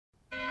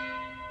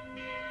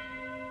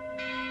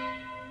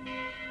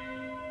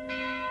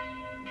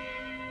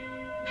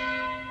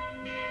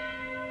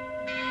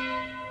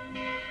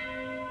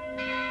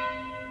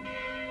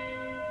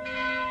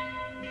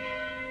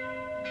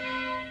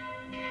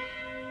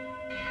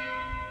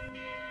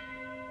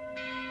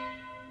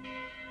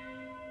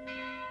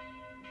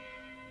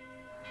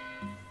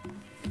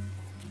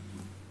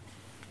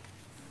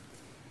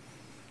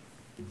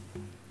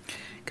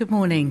Good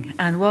morning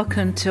and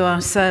welcome to our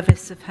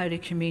service of Holy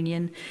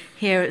Communion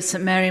here at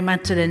St Mary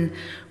Magdalene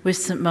with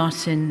St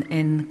Martin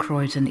in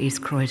Croydon,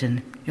 East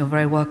Croydon. You're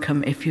very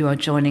welcome if you are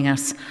joining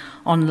us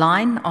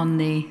online on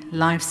the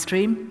live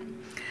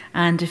stream,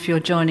 and if you're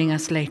joining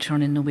us later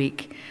on in the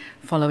week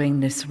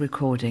following this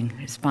recording.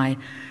 It's by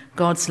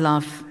God's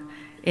love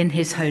in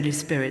his Holy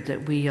Spirit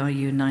that we are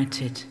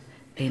united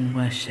in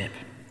worship.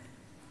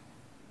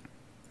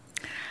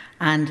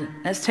 And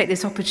let's take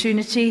this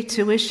opportunity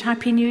to wish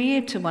Happy New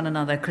Year to one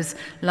another, because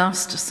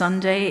last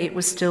Sunday it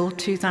was still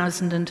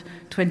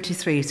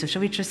 2023. So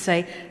shall we just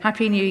say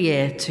Happy New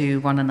Year to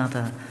one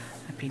another?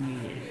 Happy New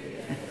Year.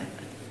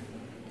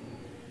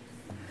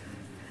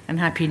 And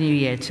Happy New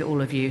Year to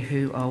all of you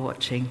who are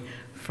watching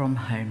from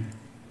home.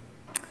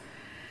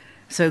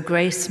 So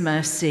grace,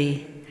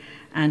 mercy,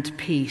 and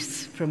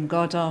peace from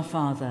God our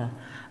Father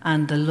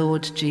and the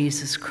Lord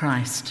Jesus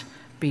Christ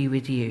be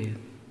with you.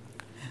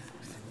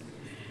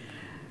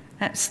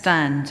 Let's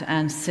stand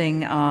and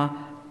sing our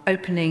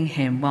opening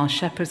hymn, While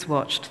Shepherds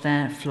Watched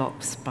Their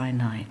Flocks by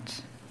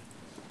Night.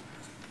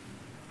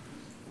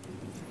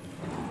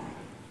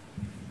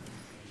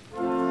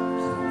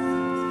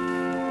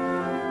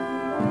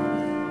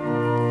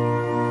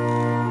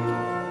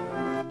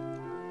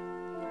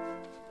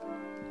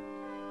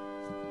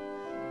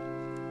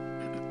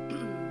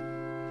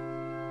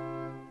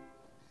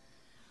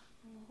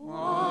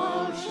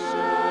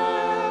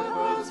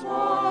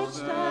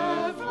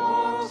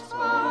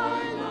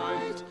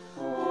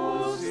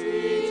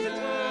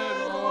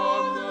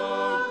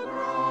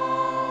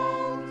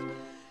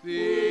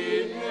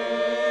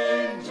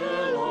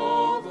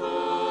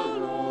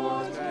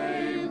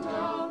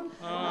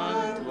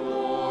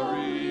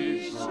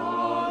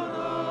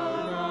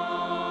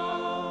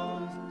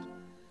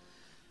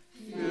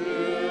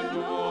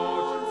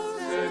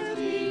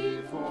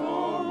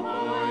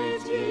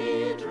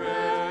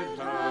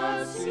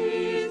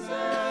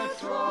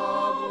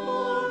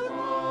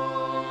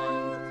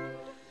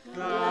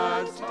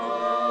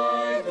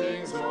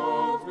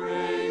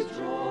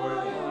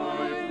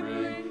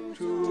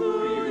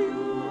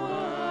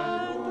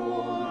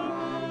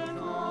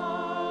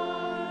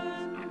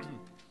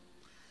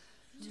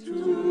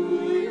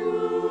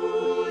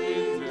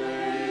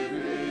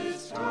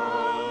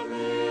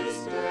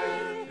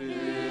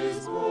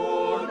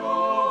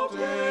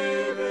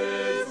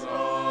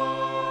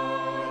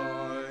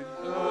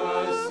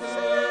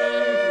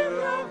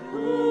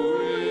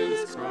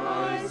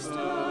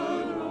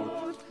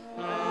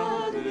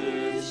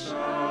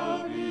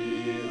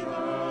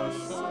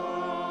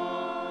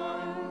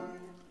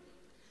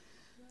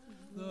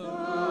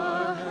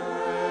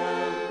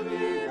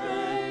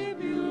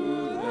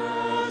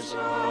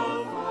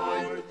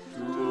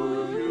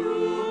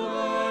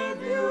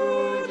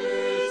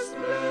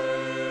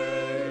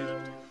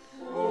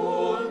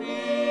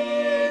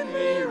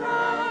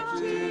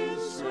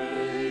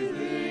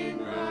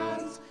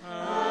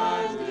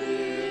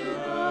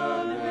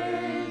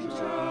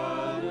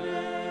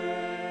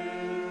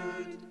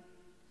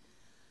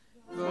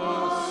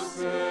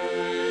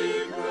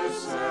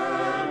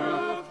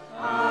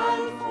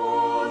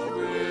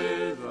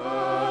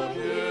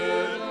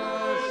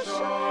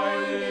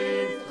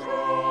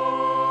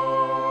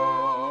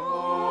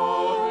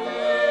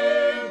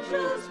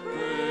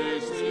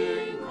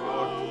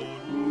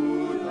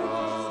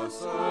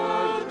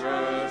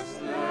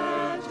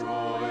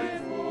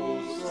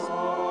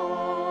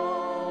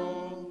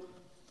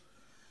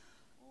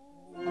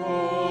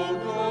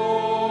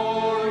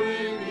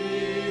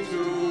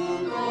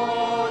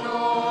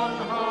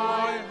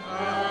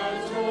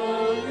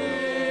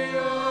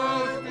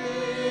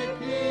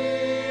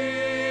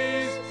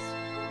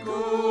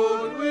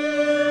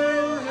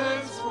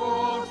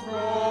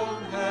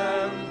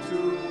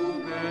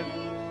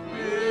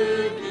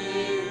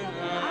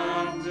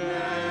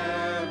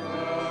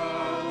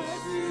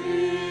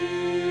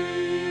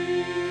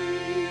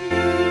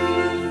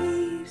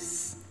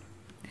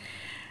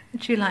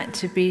 Would you like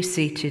to be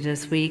seated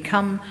as we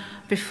come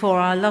before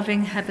our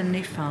loving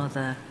Heavenly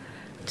Father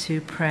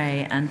to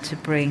pray and to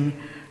bring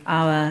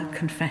our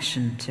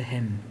confession to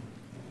him?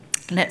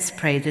 Let's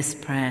pray this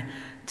prayer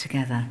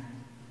together.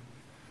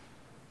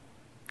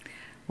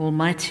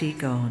 Almighty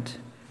God,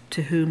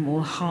 to whom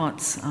all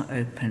hearts are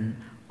open,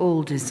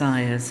 all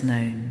desires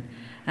known,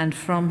 and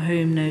from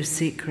whom no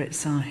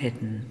secrets are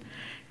hidden,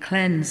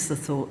 cleanse the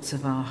thoughts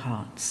of our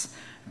hearts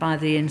by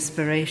the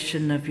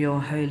inspiration of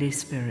your Holy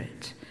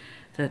Spirit,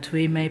 that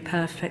we may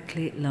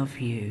perfectly love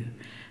you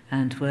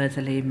and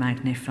worthily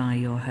magnify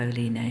your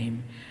holy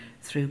name,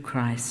 through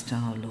Christ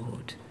our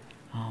Lord.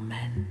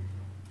 Amen.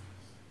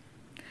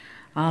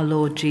 Our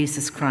Lord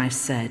Jesus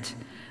Christ said,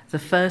 "The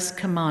first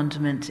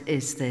commandment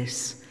is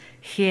this: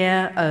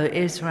 Hear, O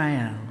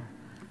Israel,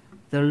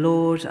 the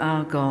Lord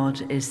our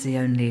God is the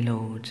only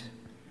Lord.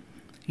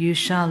 You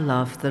shall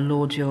love the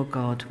Lord your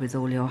God with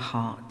all your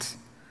heart,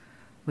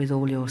 with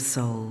all your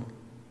soul,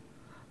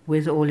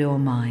 with all your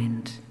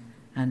mind,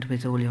 and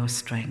with all your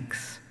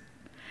strength.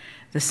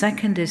 The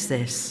second is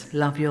this: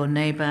 love your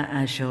neighbour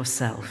as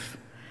yourself.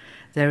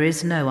 There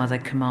is no other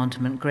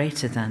commandment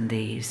greater than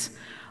these.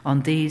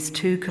 On these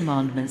 2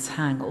 commandments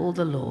hang all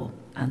the law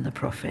and the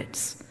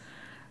prophets.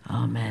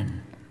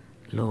 Amen.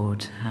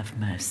 Lord, have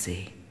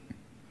mercy.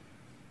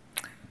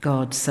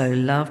 God so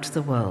loved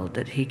the world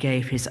that he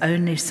gave his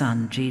only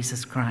Son,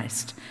 Jesus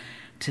Christ,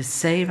 to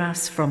save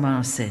us from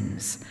our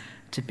sins,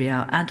 to be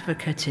our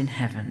advocate in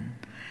heaven,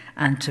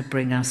 and to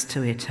bring us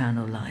to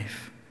eternal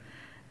life.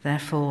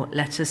 Therefore,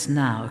 let us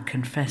now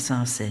confess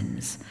our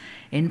sins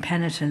in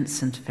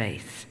penitence and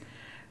faith,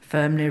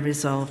 firmly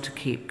resolved to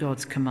keep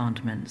God's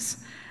commandments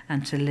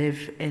and to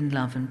live in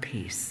love and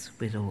peace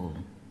with all.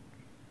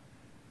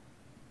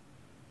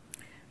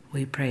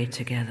 We pray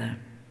together.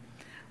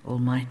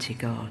 Almighty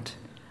God,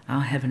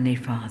 our Heavenly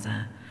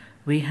Father,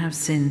 we have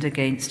sinned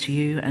against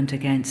you and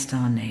against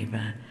our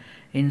neighbour,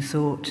 in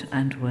thought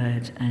and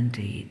word and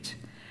deed,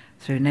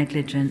 through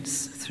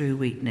negligence, through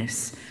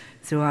weakness,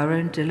 through our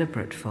own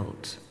deliberate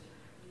fault.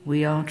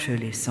 We are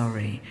truly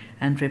sorry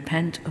and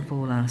repent of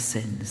all our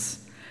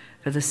sins.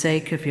 For the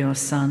sake of your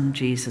Son,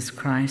 Jesus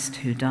Christ,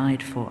 who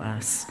died for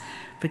us,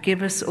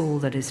 forgive us all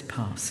that is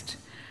past,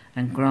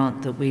 and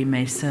grant that we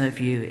may serve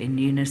you in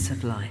newness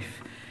of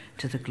life,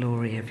 to the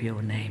glory of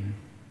your name.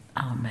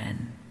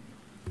 Amen.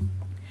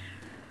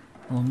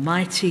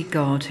 Almighty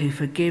God, who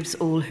forgives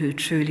all who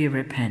truly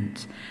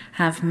repent,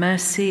 have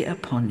mercy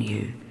upon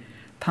you,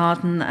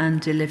 pardon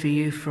and deliver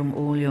you from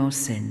all your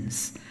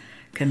sins,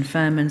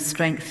 confirm and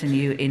strengthen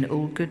you in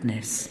all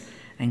goodness,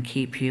 and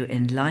keep you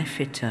in life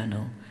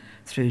eternal,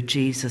 through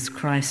Jesus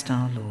Christ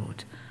our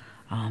Lord.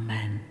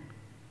 Amen.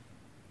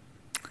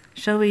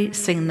 Shall we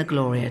sing the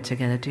Gloria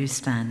together? Do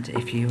stand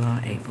if you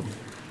are able.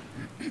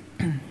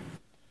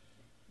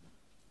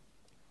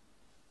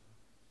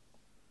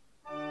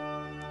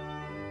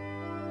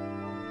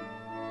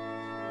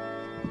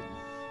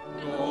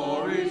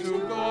 Glory to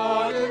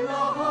God in the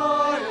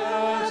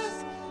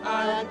highest,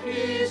 and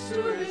peace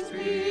to his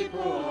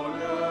people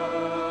on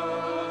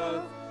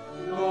earth.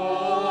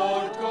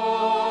 Lord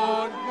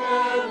God,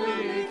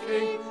 heavenly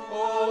King,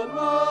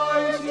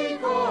 almighty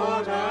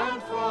God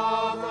and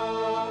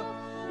Father,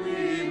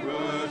 we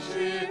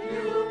worship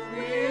you,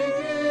 we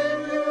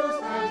give you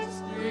thanks,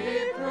 we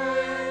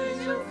praise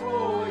you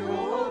for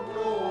your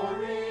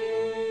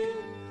glory.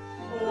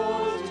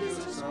 Lord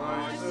Jesus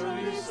Christ,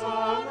 only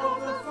Son of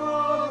the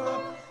Father,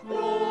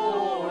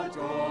 Lord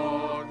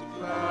God,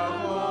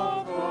 Lamb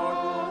of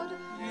God,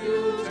 you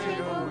take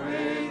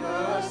away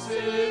the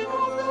sin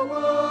of the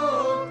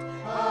world.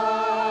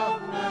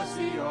 Have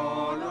mercy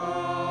on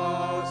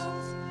us.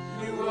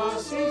 You are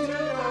seated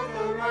at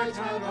the right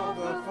hand of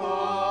the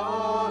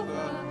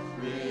Father.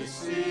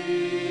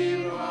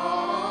 Receive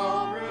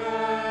our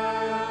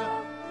prayer.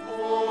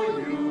 For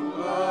you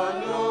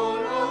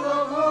alone are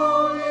the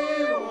Holy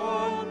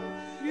One.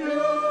 You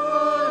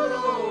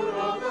alone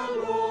are the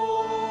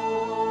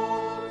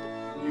Lord.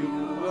 You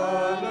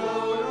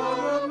alone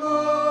are the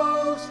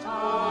Most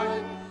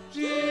High.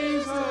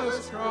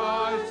 Jesus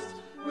Christ,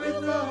 with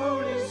the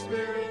Holy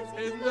Spirit,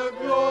 in the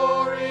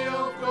glory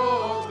of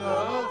God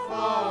the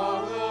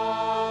Father.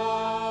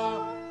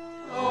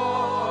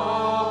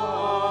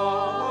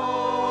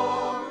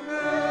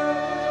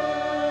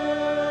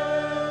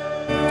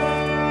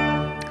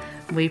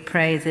 Amen. We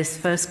pray this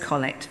first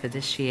collect for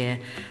this year,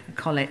 a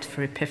collect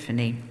for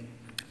Epiphany,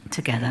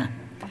 together.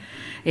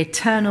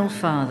 Eternal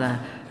Father,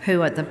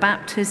 who at the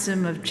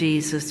baptism of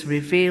Jesus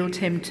revealed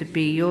him to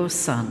be your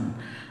Son,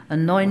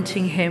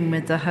 anointing him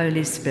with the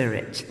Holy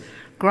Spirit,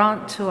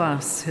 grant to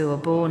us who are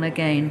born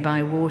again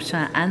by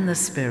water and the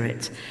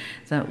Spirit,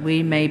 that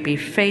we may be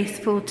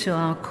faithful to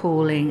our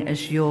calling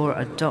as your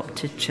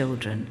adopted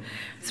children,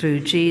 through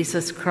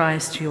Jesus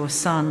Christ, your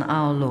Son,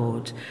 our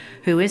Lord,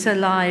 who is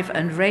alive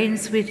and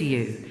reigns with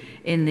you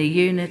in the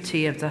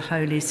unity of the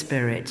Holy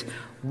Spirit,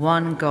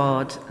 one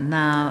God,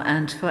 now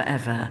and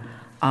forever.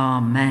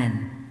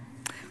 Amen.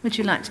 Would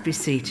you like to be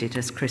seated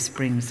as Chris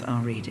brings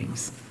our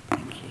readings?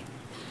 Thank you.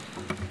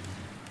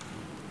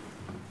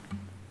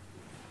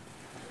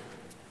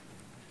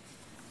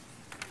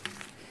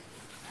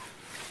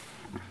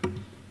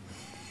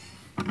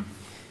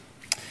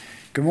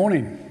 Good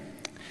morning.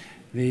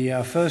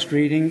 The first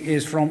reading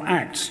is from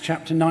Acts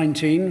chapter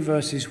 19,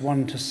 verses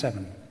 1 to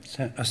 7.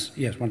 1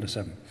 to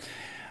 7.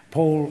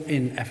 Paul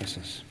in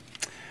Ephesus.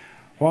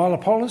 While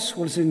Apollos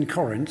was in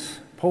Corinth,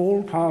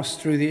 Paul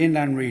passed through the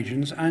inland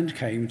regions and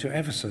came to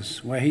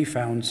Ephesus, where he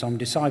found some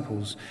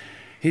disciples.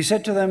 He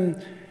said to them,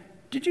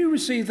 "Did you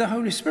receive the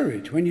Holy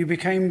Spirit when you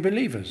became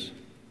believers?"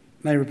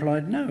 They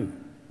replied, "No,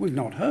 we've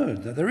not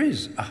heard that there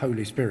is a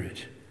Holy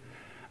Spirit."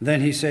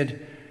 Then he said,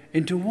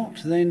 "Into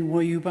what then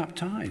were you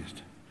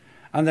baptized?"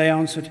 And they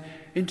answered,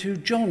 "Into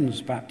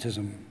John's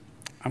baptism."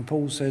 And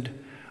Paul said,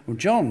 "Well,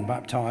 John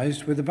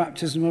baptized with the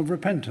baptism of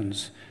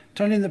repentance,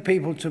 telling the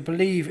people to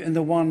believe in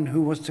the one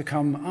who was to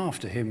come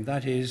after him,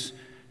 that is,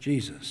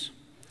 Jesus."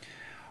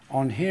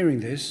 On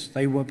hearing this,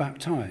 they were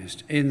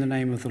baptized in the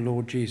name of the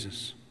Lord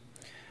Jesus.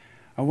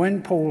 And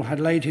when Paul had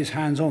laid his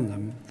hands on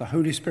them, the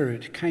Holy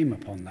Spirit came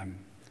upon them,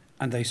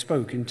 and they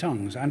spoke in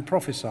tongues and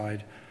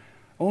prophesied.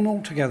 All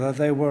altogether,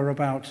 there were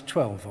about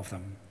 12 of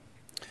them.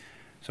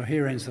 So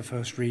here ends the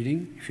first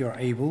reading. If you're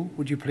able,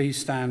 would you please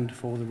stand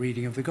for the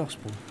reading of the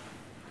Gospel?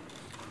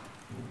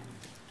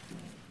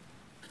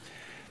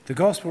 The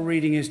Gospel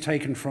reading is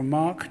taken from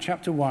Mark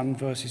chapter 1,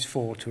 verses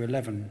 4 to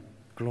 11.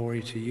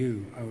 Glory to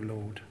you, O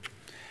Lord.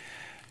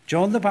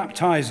 John the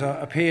Baptizer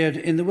appeared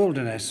in the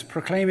wilderness,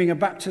 proclaiming a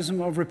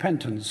baptism of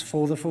repentance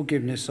for the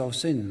forgiveness of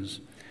sins.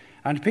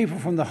 And people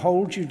from the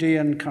whole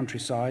Judean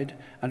countryside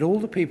and all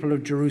the people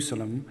of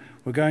Jerusalem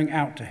were going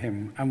out to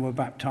him and were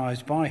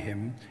baptized by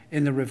him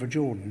in the river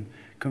Jordan,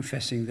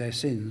 confessing their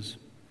sins.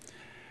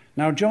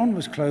 Now John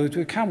was clothed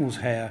with camel's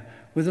hair,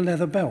 with a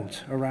leather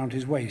belt around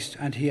his waist,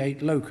 and he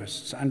ate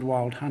locusts and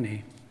wild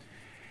honey.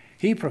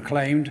 He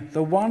proclaimed,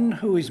 "The one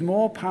who is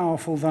more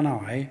powerful than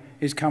I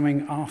is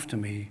coming after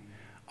me.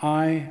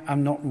 I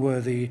am not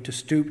worthy to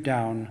stoop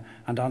down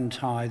and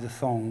untie the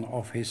thong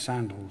of his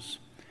sandals.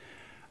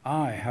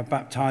 I have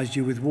baptized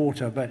you with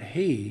water, but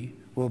he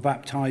will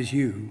baptize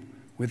you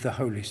with the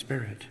Holy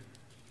Spirit."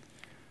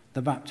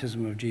 The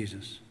baptism of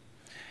Jesus.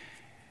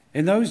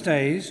 In those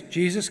days,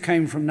 Jesus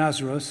came from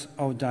Nazareth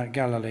of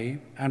Galilee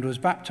and was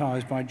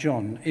baptized by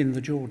John in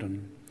the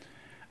Jordan.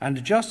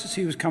 And just as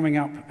he was coming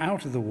up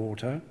out of the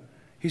water,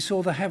 he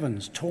saw the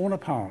heavens torn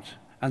apart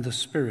and the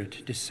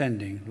Spirit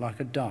descending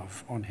like a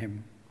dove on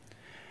him.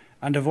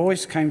 And a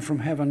voice came from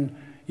heaven,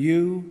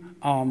 "You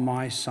are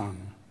my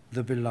Son,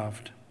 the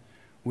beloved.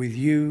 With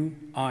you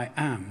I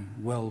am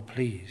well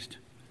pleased."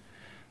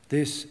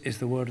 This is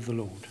the word of the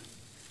Lord.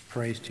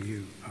 Praise to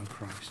you, O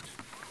Christ.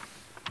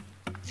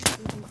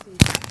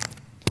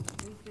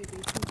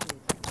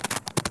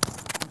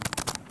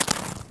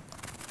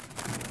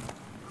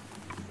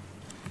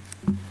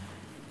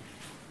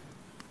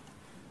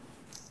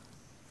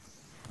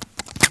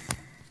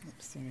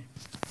 Oops, sorry.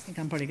 I think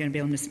I'm probably going to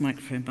be on this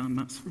microphone, but I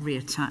must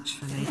reattach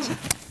for later.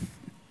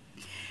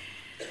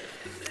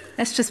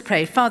 Let's just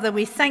pray. Father,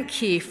 we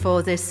thank you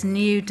for this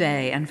new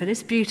day and for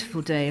this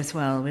beautiful day as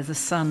well, with the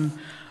sun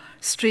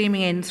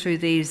streaming in through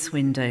these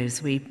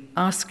windows. We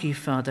ask you,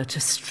 Father,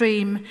 to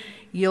stream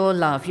your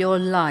love, your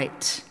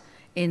light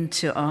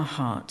into our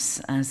hearts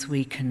as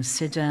we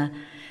consider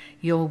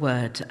your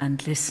word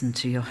and listen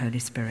to your Holy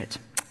Spirit.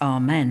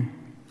 Amen.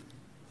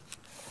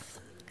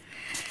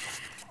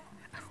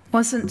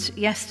 Wasn't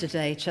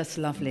yesterday just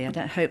lovely?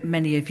 I hope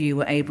many of you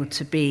were able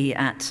to be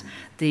at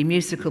the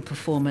musical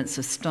performance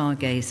of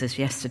Stargazers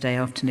yesterday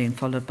afternoon,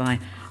 followed by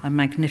a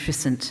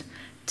magnificent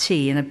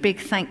tea. And a big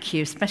thank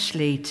you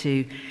especially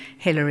to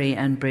Hilary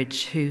and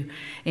Bridge, who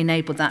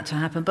enabled that to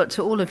happen, but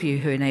to all of you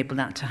who enabled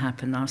that to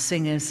happen, our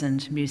singers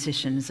and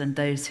musicians and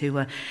those who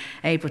were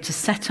able to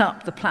set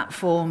up the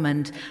platform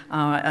and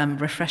our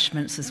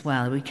refreshments as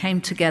well. We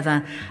came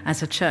together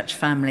as a church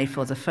family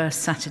for the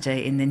first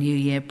Saturday in the new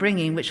year,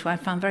 bringing, which I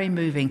found very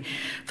moving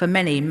for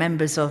many,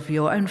 members of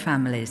your own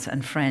families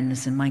and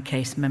friends, in my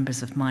case,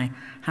 members of my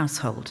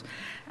household.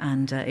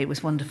 And it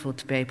was wonderful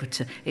to be able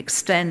to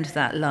extend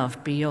that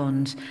love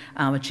beyond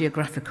our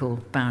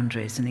geographical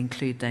boundaries and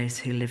include those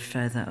who live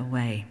further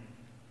away.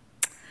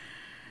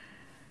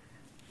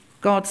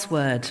 God's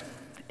word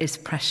is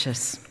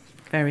precious,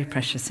 very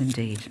precious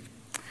indeed.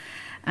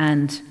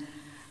 And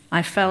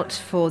I felt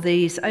for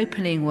these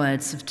opening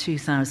words of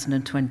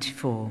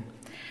 2024,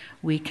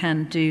 we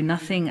can do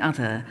nothing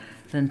other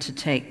than to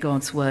take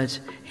God's word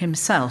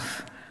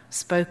himself,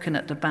 spoken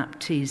at the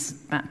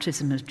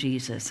baptism of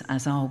Jesus,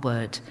 as our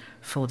word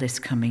for this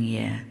coming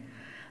year.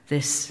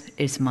 This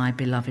is my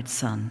beloved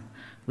Son.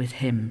 With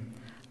him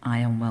I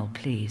am well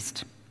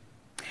pleased.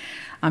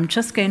 I'm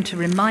just going to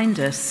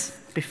remind us,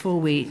 before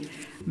we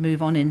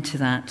move on into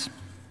that,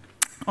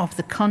 of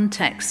the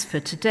context for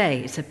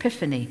today. It's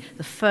Epiphany,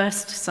 the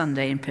first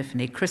Sunday in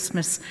Epiphany.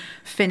 Christmas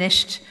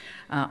finished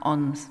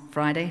on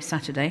Friday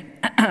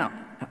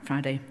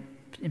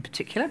in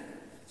particular.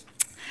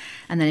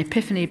 And then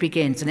Epiphany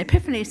begins. And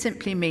Epiphany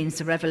simply means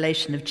the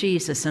revelation of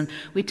Jesus. And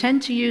we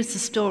tend to use the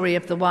story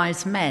of the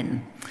wise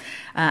men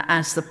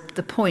as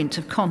the point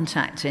of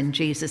contact in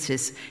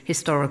Jesus'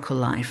 historical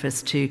life,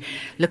 as to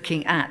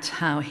looking at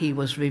how he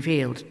was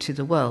revealed to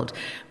the world.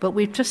 But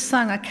we've just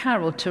sung a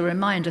carol to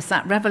remind us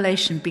that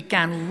revelation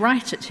began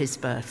right at his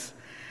birth,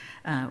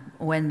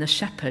 when the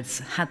shepherds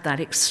had that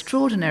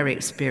extraordinary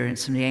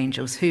experience from the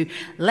angels who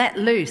let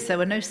loose. There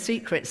were no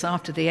secrets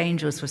after the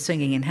angels were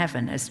singing in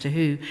heaven as to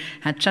who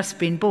had just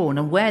been born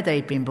and where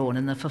they'd been born,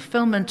 and the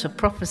fulfillment of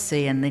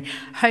prophecy and the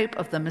hope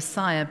of the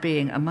Messiah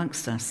being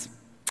amongst us.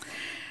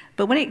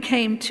 But when it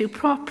came to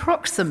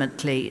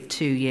approximately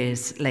 2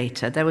 years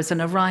later, there was an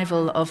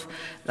arrival of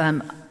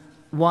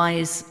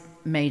wise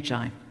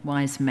magi,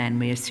 wise men.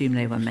 We assume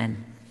they were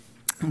men.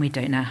 And we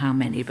don't know how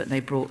many, but they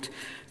brought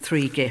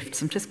 3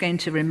 gifts. I'm just going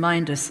to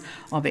remind us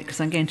of it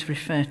because I'm going to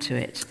refer to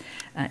it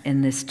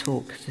in this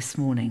talk this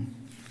morning.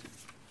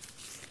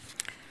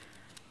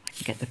 I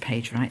can get the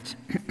page right.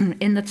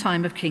 In the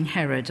time of King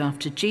Herod,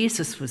 after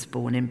Jesus was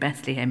born in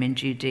Bethlehem in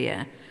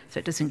Judea, so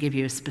it doesn't give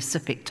you a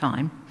specific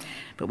time,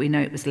 but we know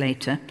it was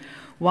later,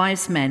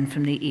 wise men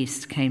from the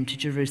east came to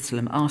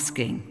Jerusalem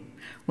asking,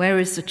 Where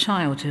is the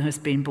child who has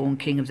been born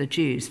King of the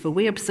Jews? For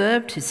we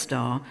observed his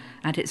star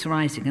at its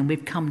rising, and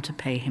we've come to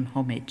pay him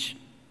homage."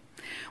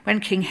 When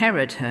King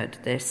Herod heard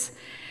this,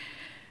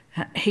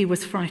 he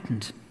was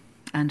frightened,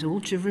 and all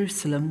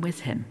Jerusalem with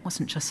him. It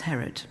wasn't just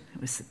Herod,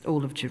 it was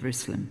all of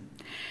Jerusalem.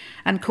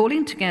 And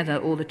calling together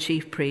all the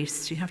chief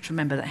priests, you have to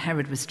remember that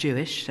Herod was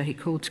Jewish, so he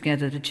called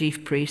together the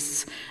chief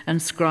priests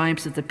and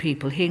scribes of the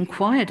people. He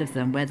inquired of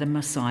them where the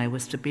Messiah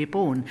was to be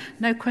born.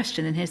 No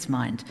question in his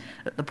mind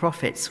that the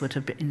prophets would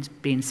have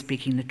been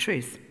speaking the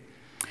truth.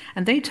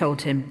 And they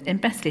told him, "In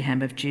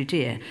Bethlehem of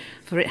Judea,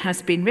 for it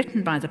has been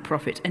written by the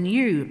prophet, 'And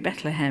you,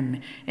 Bethlehem,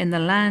 in the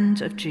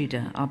land of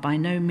Judah, are by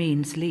no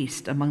means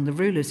least among the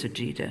rulers of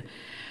Judah.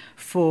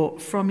 For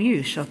from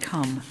you shall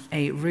come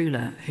a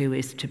ruler who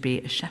is to be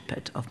a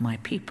shepherd of my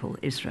people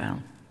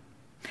Israel.'"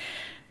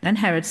 Then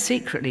Herod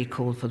secretly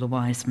called for the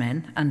wise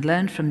men and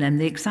learned from them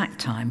the exact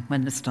time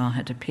when the star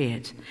had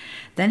appeared.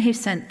 Then he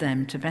sent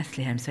them to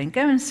Bethlehem, saying,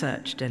 "Go and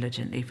search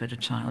diligently for the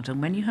child,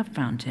 and when you have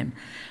found him,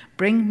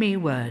 bring me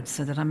word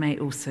so that I may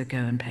also go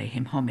and pay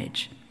him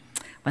homage."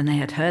 When they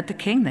had heard the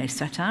king, they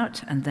set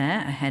out, and there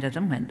ahead of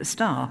them went the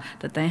star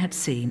that they had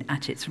seen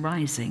at its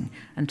rising,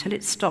 until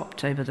it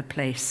stopped over the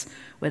place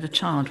where the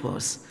child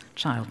was.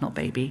 Child, not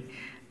baby,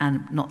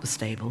 and not the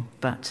stable,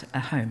 but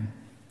a home.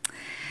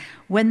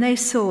 When they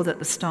saw that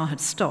the star had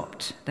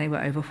stopped, they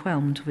were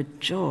overwhelmed with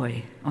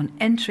joy. On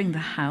entering the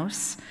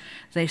house,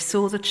 they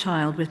saw the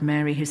child with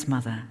Mary his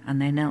mother,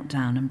 and they knelt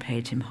down and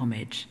paid him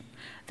homage.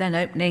 Then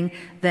opening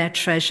their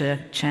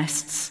treasure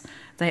chests,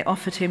 they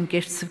offered him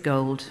gifts of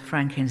gold,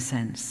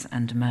 frankincense,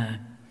 and myrrh.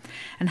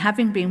 And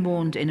having been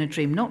warned in a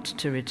dream not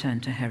to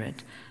return to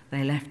Herod,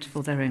 they left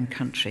for their own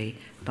country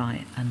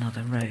by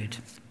another road.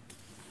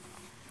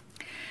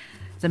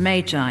 The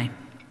Magi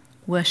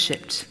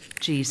worshipped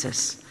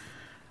Jesus,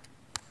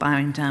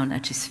 bowing down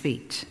at his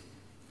feet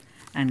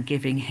and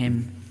giving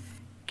him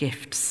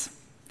gifts.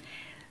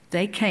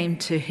 They came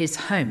to his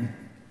home.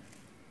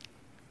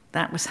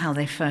 That was how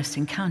they first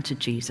encountered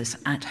Jesus,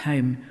 at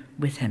home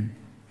with him.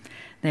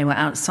 They were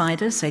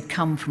outsiders. They'd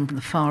come from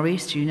the Far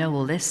East. You know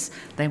all this.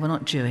 They were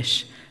not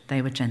Jewish.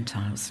 They were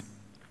Gentiles.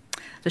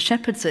 The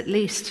shepherds, at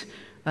least,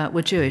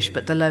 were Jewish,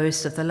 but the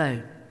lowest of the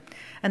low.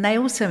 And they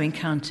also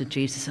encountered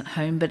Jesus at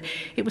home, but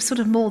it was sort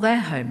of more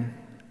their home,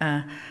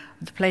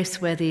 the place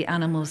where the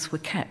animals were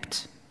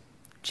kept.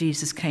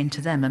 Jesus came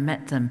to them and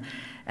met them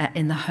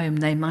in the home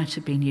they might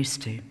have been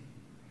used to.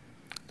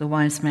 The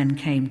wise men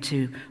came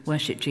to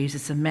worship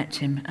Jesus and met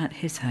him at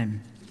his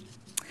home.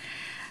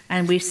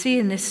 And we see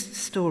in this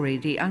story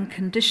the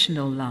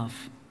unconditional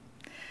love,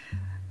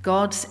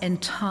 God's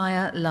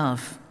entire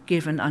love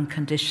given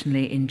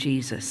unconditionally in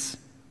Jesus.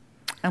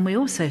 And we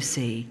also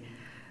see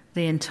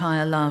the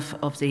entire love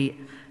of the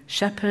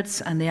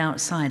shepherds and the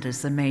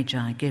outsiders, the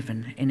Magi,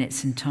 given in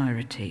its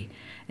entirety,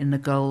 in the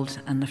gold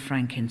and the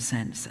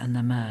frankincense and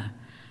the myrrh.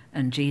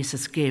 And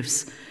Jesus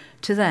gives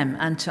to them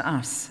and to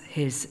us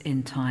his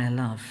entire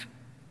love.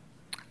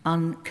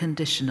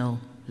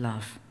 Unconditional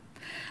love.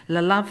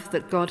 The love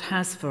that God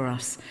has for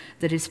us,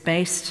 that is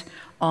based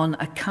on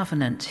a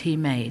covenant he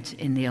made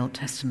in the Old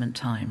Testament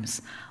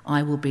times.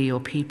 I will be your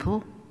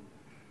people,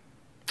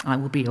 I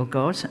will be your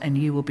God, and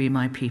you will be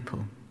my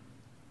people.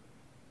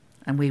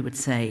 And we would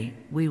say,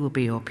 we will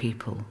be your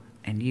people,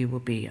 and you will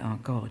be our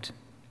God.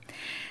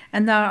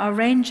 And there are a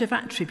range of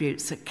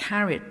attributes that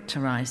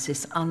characterize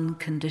this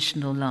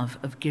unconditional love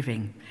of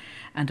giving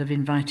and of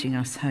inviting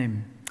us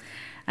home.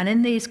 And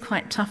in these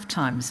quite tough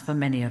times for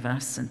many of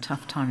us, and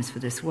tough times for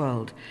this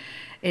world,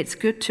 it's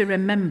good to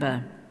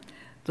remember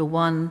the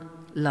one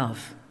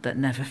love that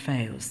never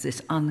fails,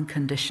 this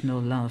unconditional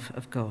love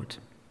of God.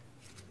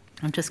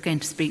 I'm just going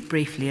to speak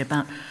briefly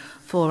about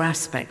 4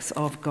 aspects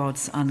of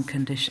God's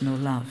unconditional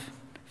love.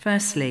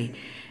 Firstly,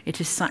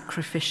 it is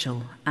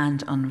sacrificial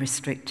and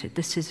unrestricted.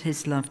 This is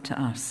his love to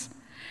us,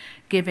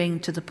 giving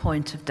to the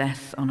point of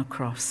death on a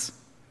cross.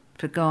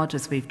 For God,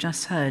 as we've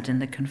just heard in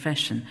the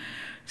confession,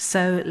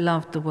 so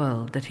loved the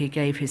world that he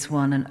gave his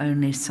one and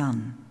only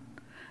Son,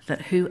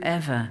 that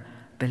whoever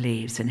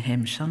believes in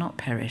him shall not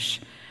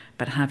perish,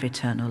 but have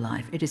eternal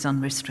life. It is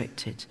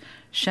unrestricted.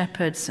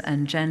 Shepherds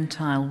and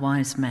Gentile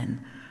wise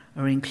men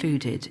are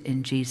included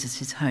in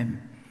Jesus'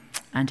 home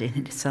and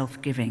in his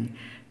self-giving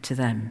to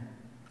them.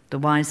 The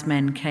wise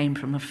men came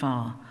from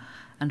afar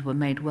and were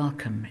made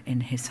welcome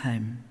in his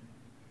home.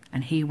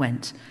 And he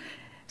went,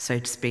 so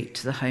to speak,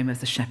 to the home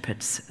of the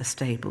shepherds, a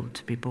stable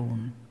to be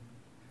born.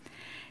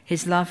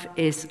 His love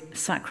is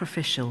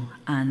sacrificial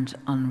and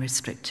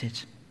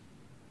unrestricted.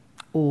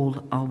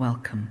 All are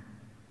welcome.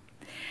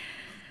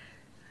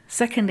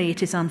 Secondly,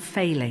 it is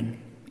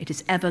unfailing. It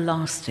is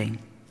everlasting.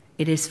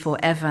 It is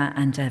forever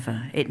and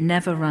ever. It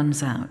never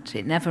runs out.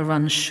 It never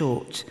runs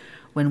short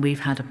when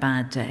we've had a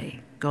bad day.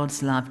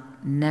 God's love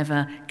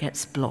never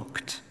gets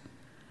blocked.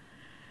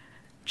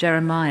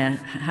 Jeremiah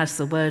has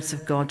the words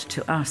of God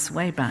to us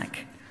way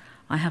back.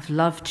 I have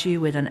loved you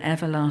with an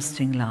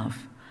everlasting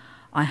love.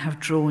 I have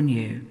drawn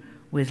you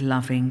with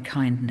loving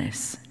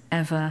kindness,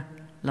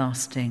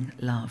 everlasting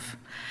love.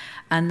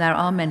 And there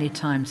are many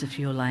times, if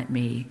you're like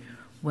me,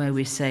 where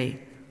we say,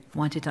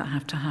 why did that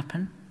have to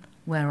happen?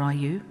 Where are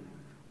you?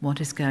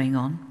 What is going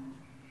on?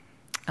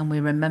 And we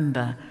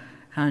remember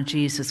how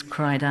Jesus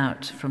cried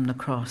out from the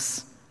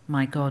cross,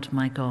 my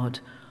God,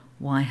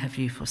 why have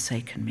you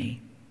forsaken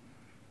me?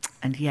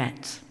 And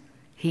yet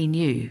he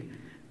knew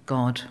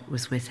God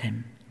was with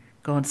him.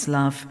 God's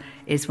love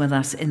is with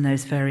us in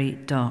those very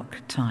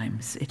dark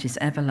times. It is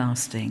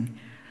everlasting.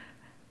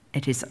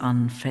 It is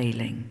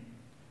unfailing.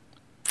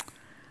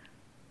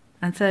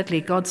 And thirdly,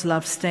 God's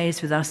love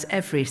stays with us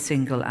every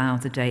single hour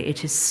of the day.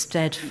 It is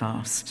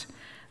steadfast.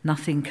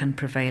 Nothing can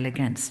prevail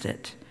against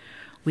it.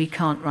 We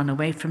can't run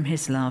away from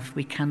his love.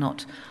 We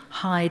cannot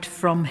hide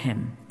from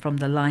him, from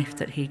the life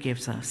that he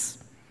gives us.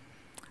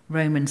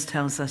 Romans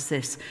tells us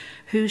this,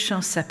 who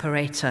shall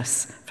separate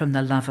us from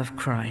the love of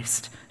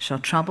Christ? Shall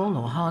trouble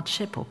or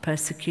hardship or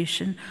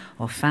persecution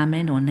or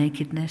famine or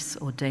nakedness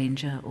or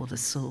danger or the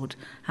sword,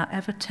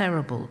 however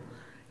terrible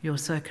your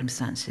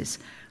circumstances,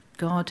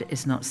 God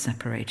is not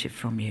separated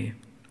from you.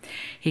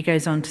 He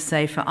goes on to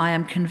say, for I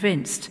am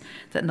convinced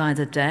that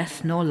neither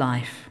death nor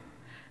life,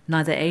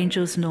 neither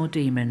angels nor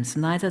demons,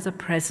 neither the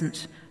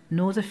present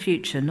nor the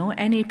future, nor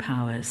any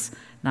powers,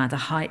 neither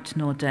height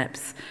nor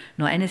depth,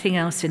 nor anything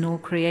else in all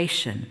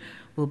creation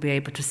will be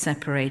able to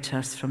separate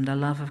us from the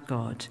love of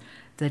God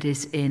that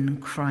is in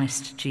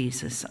Christ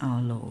Jesus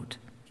our Lord.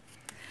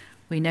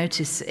 We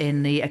notice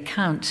in the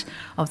account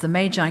of the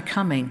Magi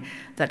coming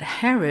that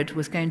Herod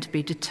was going to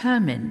be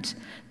determined.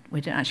 I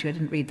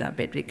didn't read that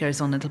bit, but it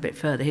goes on a little bit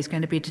further. He's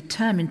going to be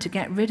determined to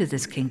get rid of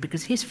this king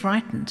because he's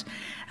frightened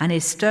and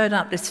he's stirred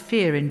up this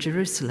fear in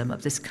Jerusalem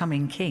of this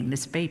coming king,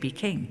 this baby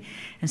king.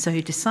 And so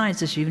he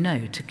decides, as you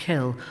know, to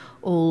kill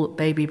all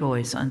baby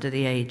boys under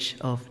the age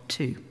of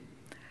 2.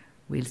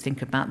 We'll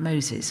think about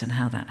Moses and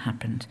how that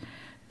happened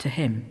to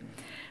him.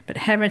 But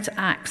Herod's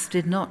acts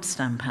did not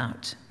stamp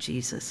out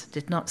Jesus,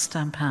 did not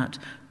stamp out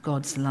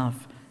God's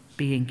love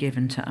being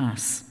given to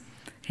us.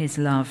 His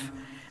love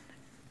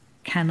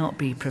cannot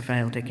be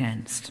prevailed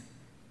against.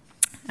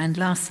 And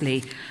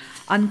lastly,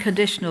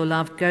 unconditional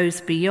love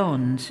goes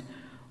beyond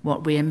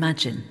what we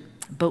imagine,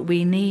 but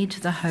we need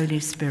the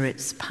Holy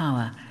Spirit's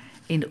power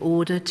in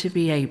order to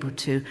be able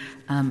to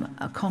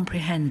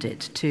comprehend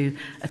it, to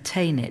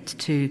attain it,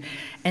 to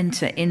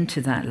enter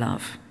into that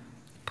love.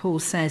 Paul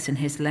says in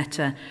his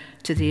letter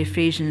to the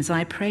Ephesians,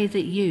 I pray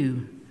that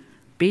you,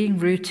 being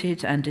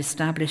rooted and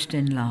established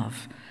in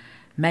love,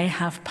 may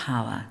have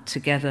power,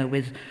 together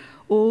with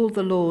all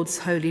the Lord's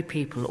holy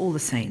people, all the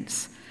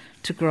saints,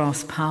 to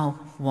grasp how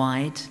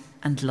wide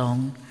and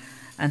long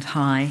and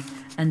high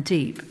and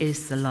deep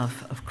is the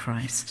love of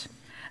Christ,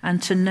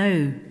 and to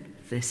know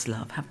this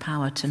love, have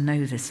power to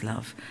know this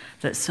love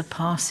that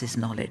surpasses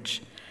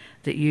knowledge,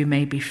 that you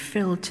may be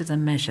filled to the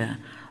measure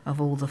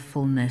of all the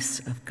fullness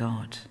of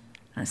God.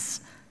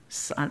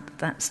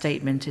 That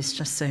statement is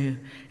just so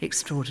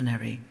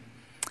extraordinary.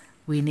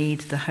 We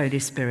need the Holy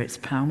Spirit's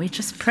power. And we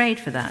just prayed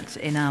for that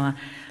in our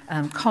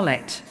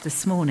collect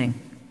this morning.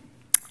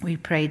 We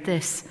prayed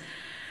this: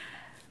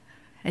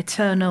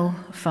 Eternal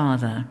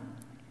Father,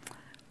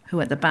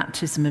 who at the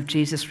baptism of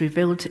Jesus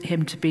revealed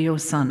him to be your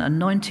Son,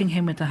 anointing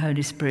him with the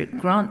Holy Spirit,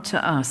 grant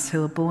to us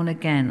who are born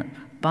again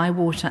by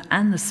water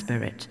and the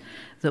Spirit,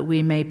 that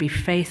we may be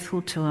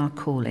faithful to our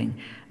calling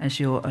as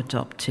your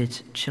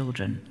adopted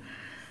children,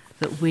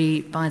 that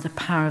we, by the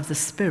power of the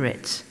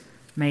Spirit,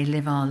 may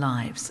live our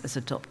lives as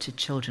adopted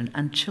children,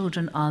 and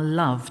children are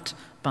loved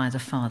by the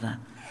Father,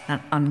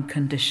 that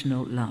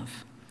unconditional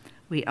love.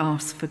 We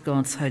ask for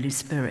God's Holy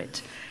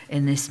Spirit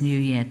in this new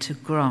year to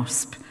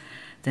grasp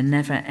the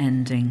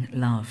never-ending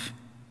love.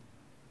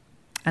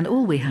 And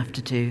all we have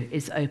to do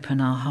is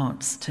open our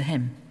hearts to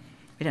him.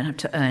 We don't have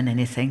to earn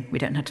anything. We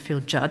don't have to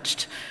feel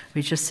judged.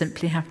 We just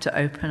simply have to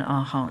open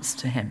our hearts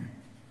to him.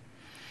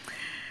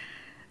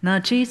 Now,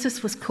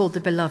 Jesus was called the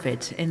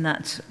Beloved in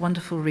that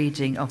wonderful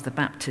reading of the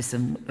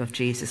baptism of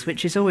Jesus,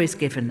 which is always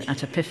given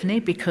at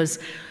Epiphany, because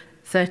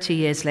 30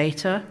 years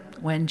later,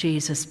 when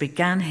Jesus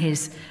began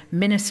his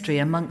ministry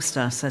amongst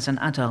us as an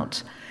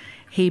adult,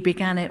 he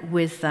began it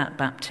with that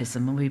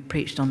baptism, and we've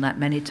preached on that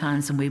many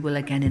times, and we will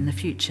again in the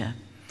future.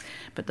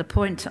 But the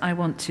point I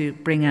want to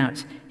bring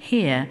out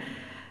here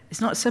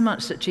is not so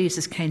much that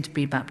Jesus came to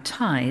be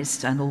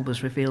baptized and all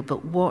was revealed,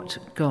 but what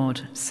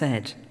God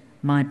said,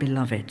 my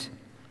beloved.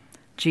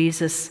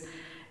 Jesus is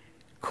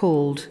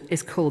called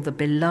the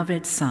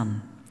beloved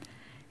Son.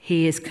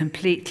 He is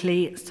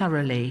completely,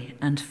 thoroughly,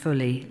 and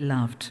fully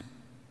loved.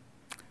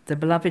 The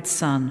beloved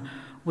Son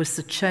was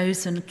the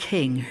chosen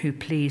king who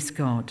pleased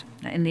God.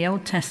 In the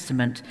Old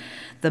Testament,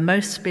 the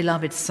most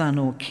beloved son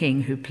or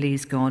king who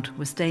pleased God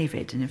was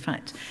David. And in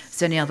fact, it's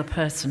the only other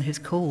person who's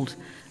called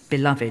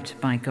beloved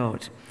by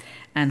God.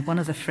 And one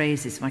of the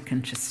phrases, if I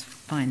can just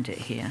find it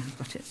here, I've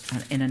got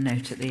it in a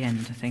note at the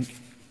end, I think,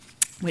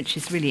 which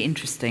is really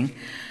interesting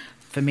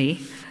for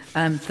me,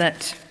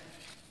 that,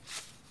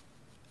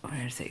 where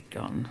has it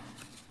gone?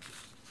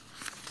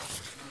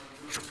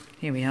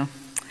 Here we are.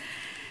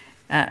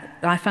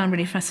 I found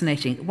really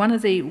fascinating. One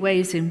of the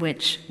ways in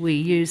which we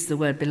use the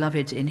word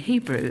beloved in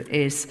Hebrew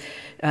is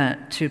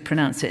to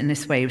pronounce it in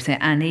this way. We say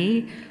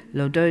ani,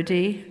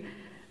 lododi,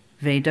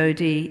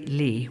 vedodi,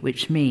 li,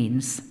 which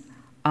means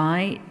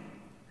I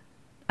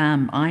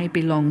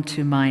belong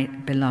to my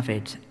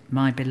beloved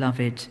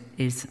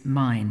is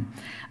mine.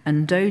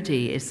 And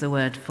dodi is the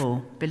word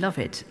for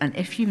beloved. And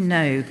if you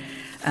know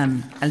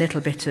a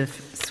little bit of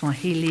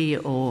Swahili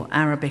or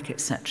Arabic,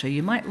 etc.,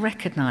 you might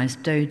recognize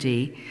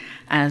dodi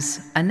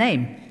as a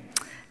name.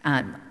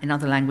 In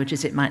other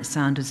languages, it might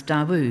sound as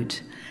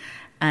Dawood,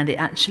 and it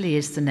actually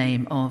is the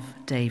name of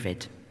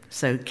David.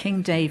 So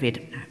King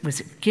David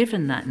was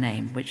given that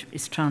name, which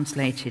is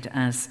translated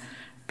as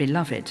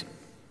beloved.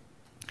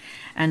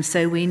 And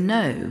so we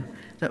know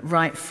that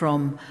right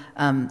from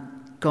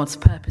God's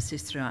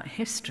purposes throughout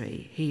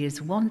history, he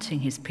is wanting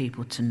his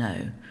people to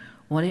know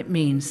what it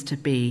means to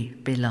be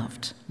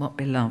beloved, what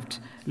beloved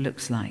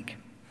looks like.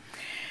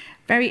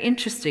 Very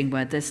interesting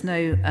word. There's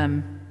no,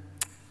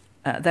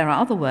 there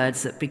are other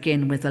words that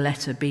begin with the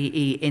letter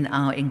BE in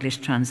our English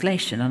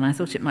translation, and I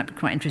thought it might be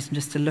quite interesting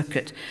just to look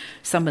at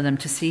some of them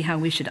to see how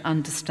we should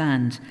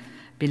understand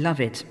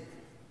beloved.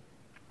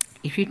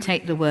 If you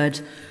take the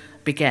word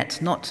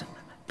beget, not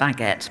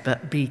baguette,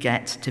 but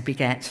beget, to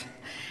beget,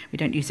 we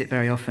don't use it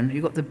very often.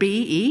 You've got the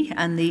BE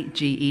and the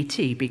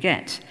GET,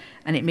 beget,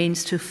 and it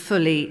means to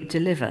fully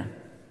deliver.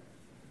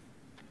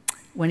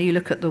 When you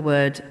look at the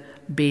word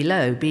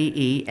below,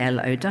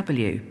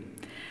 BELOW,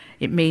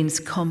 it means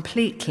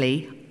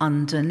completely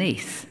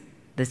underneath.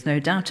 There's no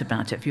doubt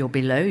about it. If you're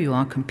below, you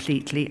are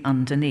completely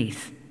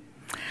underneath.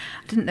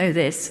 I didn't know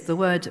this. The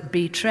word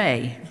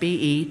betray,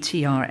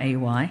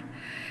 B-E-T-R-A-Y,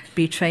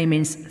 betray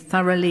means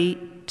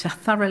to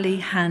thoroughly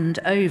hand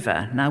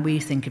over. Now we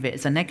think of it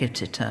as a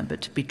negative term,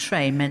 but to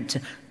betray meant to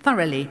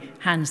thoroughly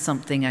hand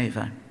something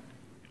over.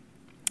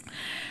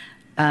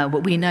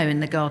 What we know in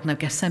the Garden of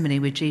Gethsemane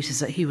with Jesus,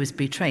 that he was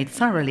betrayed,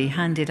 thoroughly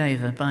handed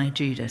over by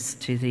Judas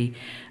to the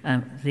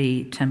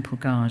temple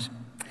guard.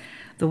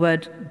 The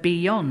word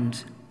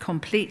beyond,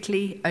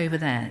 completely over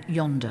there,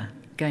 yonder,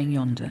 going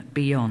yonder,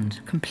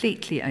 beyond,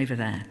 completely over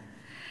there.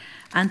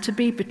 And to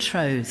be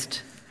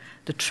betrothed,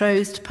 the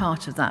betrothed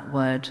part of that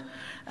word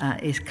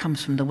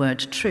comes from the word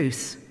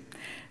truth.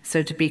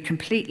 So to be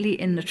completely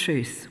in the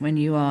truth, when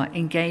you are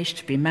engaged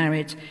to be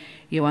married,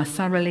 you are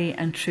thoroughly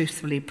and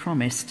truthfully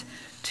promised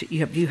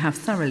you have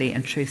thoroughly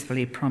and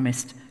truthfully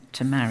promised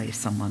to marry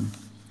someone.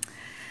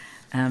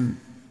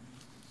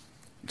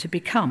 To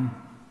become,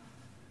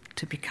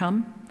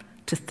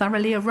 to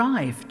thoroughly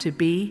arrive, to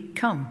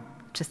become,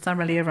 to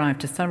thoroughly arrive,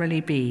 to thoroughly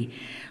be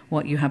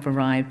what you have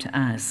arrived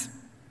as.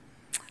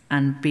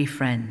 And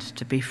befriend,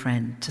 to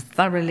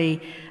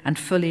thoroughly and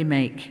fully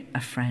make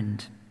a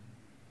friend.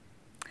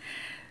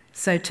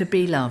 So to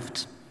be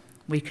loved,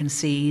 we can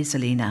see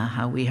easily now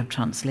how we have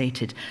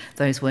translated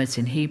those words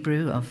in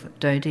Hebrew of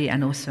dodi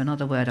and also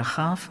another word,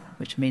 achav,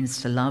 which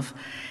means to love,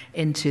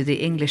 into the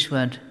English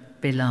word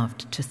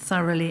beloved, to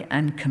thoroughly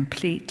and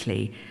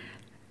completely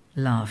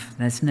love.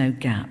 There's no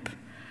gap.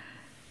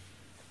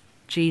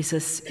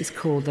 Jesus is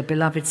called the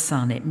beloved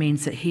Son. It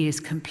means that he is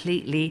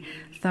completely,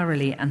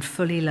 thoroughly and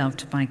fully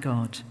loved by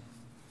God,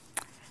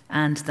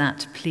 and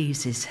that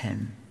pleases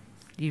him.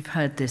 You've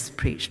heard this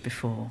preached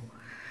before,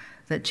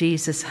 that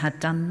Jesus had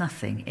done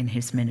nothing in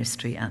his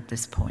ministry at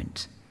this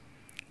point.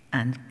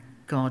 And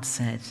God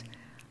said,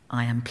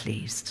 I am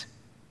pleased.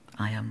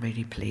 I am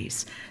really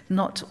pleased.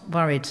 Not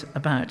worried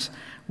about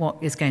what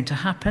is going to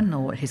happen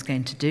or what he's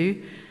going to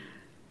do.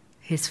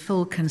 His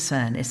full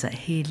concern is that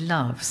he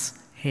loves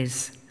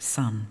his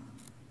Son.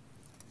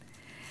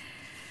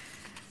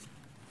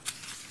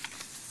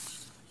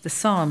 The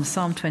Psalm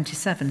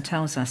 27,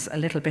 tells us a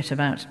little bit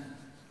about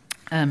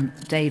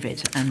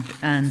David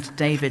and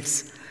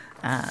David's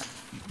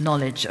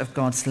knowledge of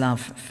God's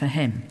love for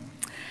him.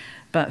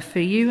 But for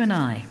you and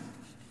I,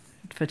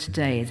 for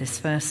today, this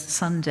first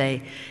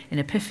Sunday in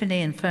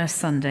Epiphany and first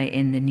Sunday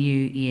in the new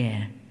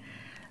year,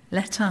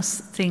 let us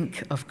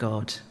think of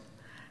God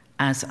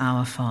as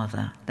our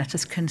Father. Let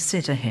us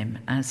consider him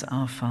as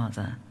our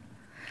Father.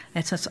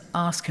 Let us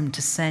ask him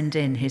to send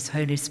in his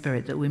Holy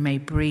Spirit that we may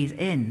breathe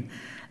in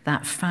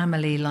that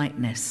family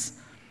likeness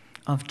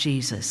of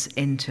Jesus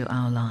into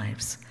our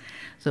lives,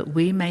 that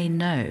we may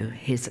know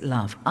his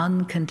love,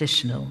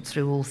 unconditional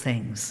through all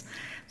things,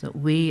 that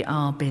we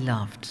are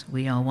beloved,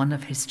 we are one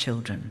of his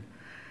children.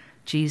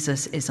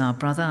 Jesus is our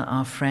brother,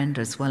 our friend,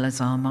 as well as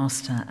our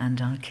master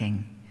and our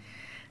king,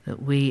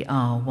 that we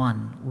are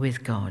one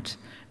with God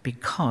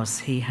because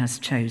he has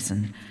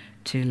chosen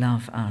to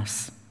love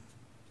us.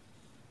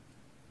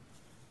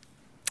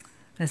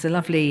 There's a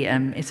lovely,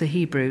 it's a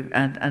Hebrew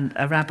and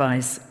a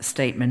rabbi's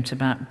statement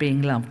about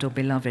being loved or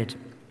beloved.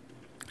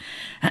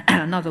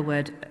 Another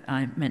word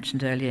I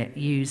mentioned earlier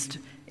used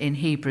in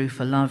Hebrew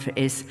for love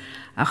is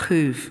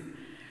ahuv,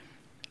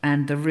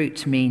 and the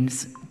root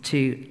means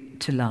to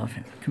love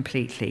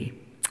completely.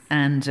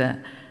 And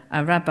a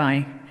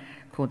rabbi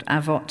called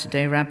Avot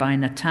de Rabbi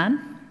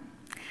Natan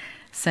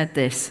said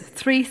this: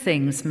 3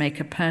 things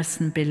make a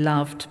person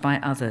beloved by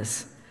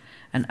others,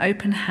 An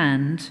open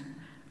hand,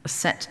 a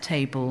set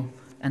table,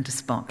 and a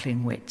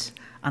sparkling wit.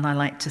 And I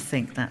like to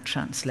think that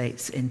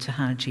translates into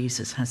how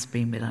Jesus has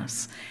been with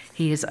us.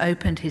 He has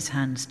opened his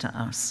hands to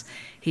us.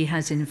 He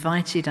has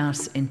invited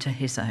us into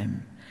his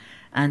home,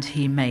 and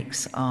he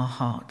makes our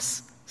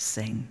hearts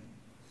sing.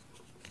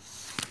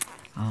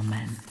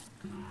 Amen.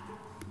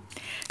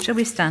 Shall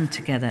we stand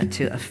together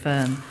to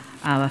affirm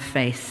our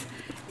faith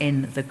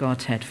in the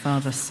Godhead,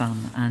 Father,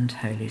 Son, and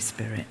Holy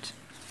Spirit?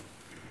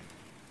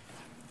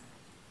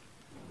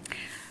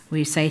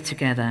 We say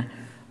together,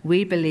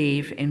 we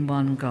believe in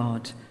one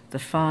God, the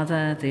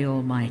Father, the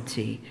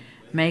Almighty,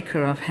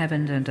 maker of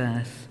heaven and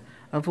earth,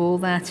 of all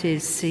that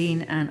is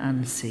seen and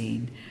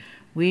unseen.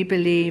 We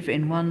believe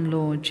in one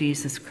Lord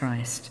Jesus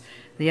Christ,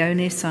 the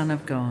only Son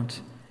of God,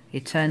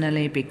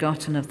 eternally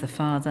begotten of the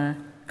Father,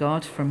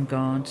 God from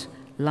God,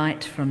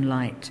 light from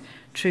light,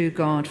 true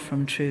God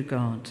from true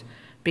God,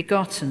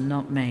 begotten,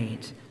 not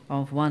made,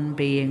 of one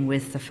being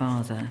with the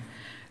Father.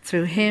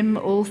 Through him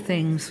all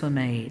things were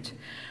made.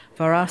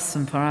 For us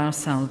and for our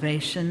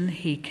salvation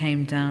he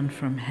came down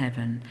from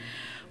heaven,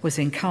 was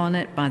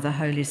incarnate by the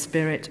Holy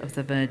Spirit of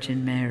the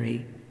Virgin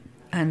Mary,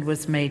 and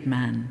was made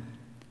man.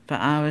 For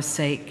our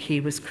sake he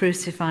was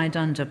crucified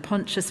under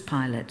Pontius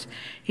Pilate.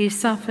 He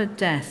suffered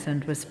death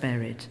and was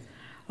buried.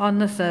 On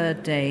the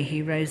third day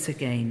he rose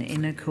again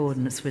in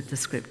accordance with the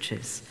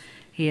Scriptures.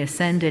 He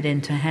ascended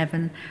into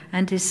heaven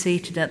and is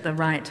seated at the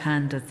right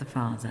hand of the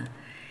Father.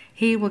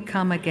 He will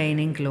come again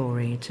in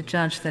glory to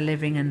judge the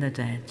living and the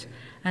dead,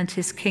 and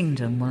his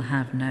kingdom will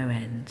have no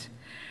end.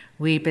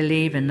 We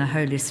believe in the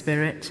Holy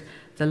Spirit,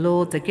 the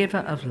Lord, the giver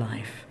of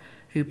life,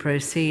 who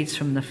proceeds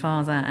from the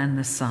Father and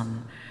the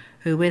Son,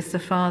 who with the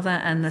Father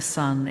and the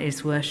Son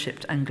is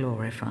worshipped and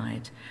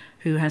glorified,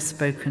 who has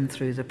spoken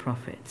through the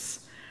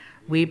prophets.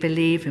 We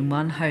believe in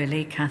one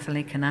holy,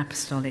 Catholic and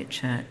Apostolic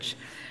Church.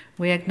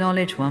 We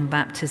acknowledge one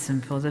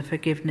baptism for the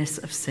forgiveness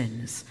of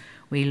sins.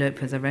 We look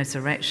for the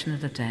resurrection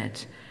of the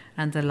dead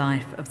and the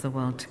life of the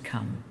world to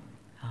come.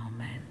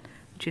 Amen.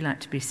 Would you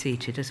like to be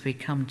seated as we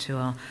come to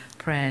our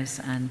prayers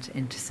and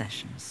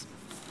intercessions?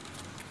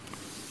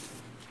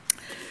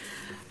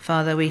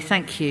 Father, we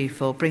thank you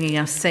for bringing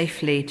us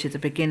safely to the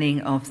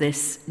beginning of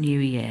this new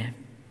year.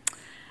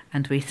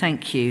 And we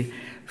thank you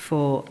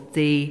for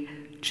the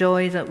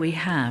joy that we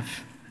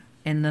have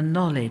in the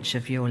knowledge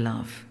of your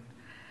love,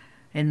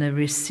 in the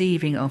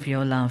receiving of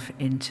your love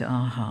into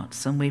our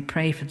hearts. And we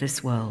pray for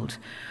this world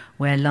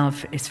where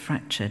love is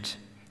fractured,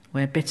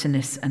 where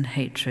bitterness and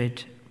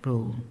hatred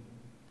rule.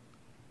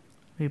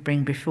 We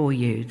bring before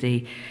you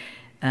the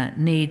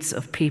needs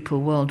of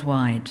people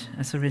worldwide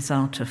as a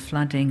result of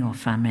flooding or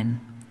famine,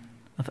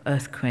 of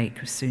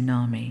earthquake, of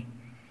tsunami,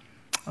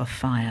 of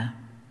fire,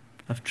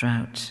 of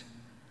drought.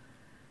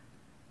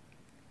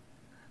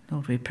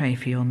 Lord, we pray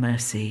for your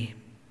mercy.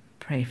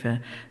 Pray for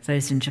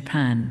those in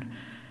Japan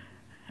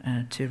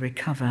to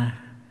recover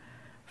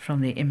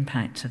from the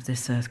impact of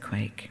this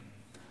earthquake.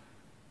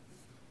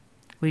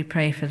 We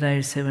pray for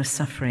those who are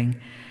suffering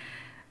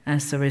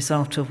as a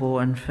result of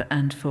war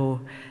and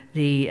for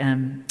the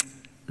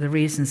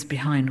reasons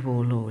behind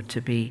war, Lord,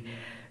 to be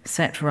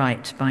set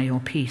right by your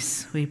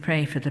peace. We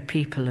pray for the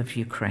people of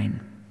Ukraine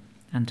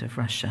and of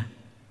Russia.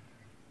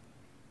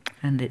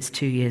 And it's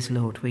 2 years,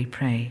 Lord, we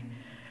pray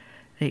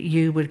that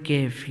you would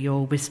give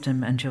your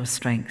wisdom and your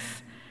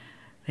strength,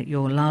 that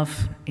your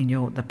love,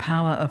 the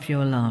power of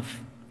your love,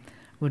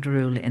 would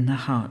rule in the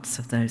hearts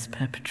of those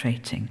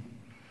perpetrating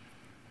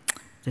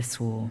this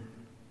war.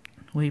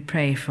 We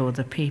pray for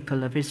the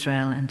people of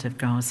Israel and of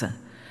Gaza.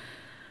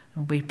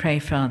 We pray,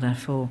 Father,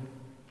 for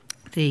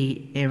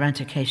the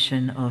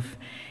eradication of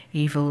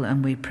evil,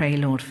 and we pray,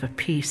 Lord, for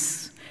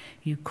peace.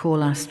 You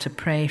call us to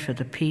pray for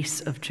the peace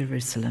of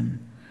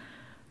Jerusalem.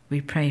 We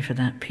pray for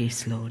that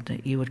peace, Lord,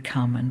 that you would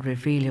come and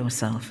reveal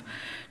yourself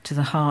to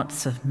the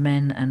hearts of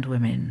men and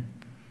women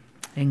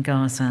in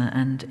Gaza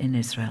and in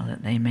Israel,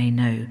 that they may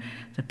know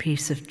the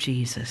peace of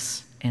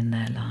Jesus in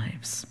their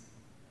lives.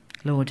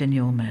 Lord, in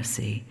your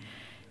mercy,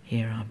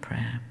 hear our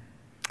prayer.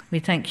 We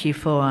thank you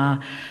for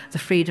the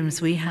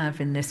freedoms we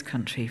have in this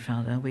country,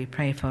 Father. We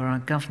pray for our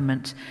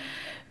government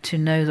to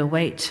know the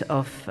weight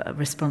of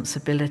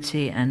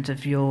responsibility and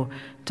of your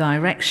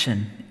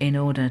direction in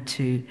order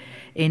to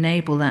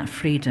enable that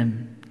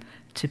freedom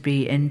to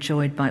be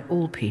enjoyed by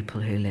all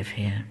people who live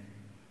here.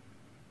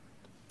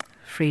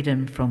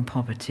 Freedom from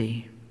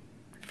poverty,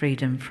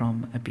 freedom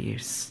from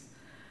abuse,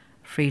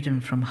 freedom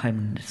from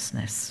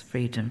homelessness,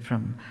 freedom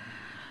from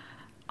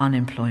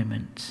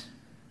unemployment.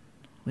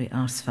 We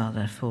ask,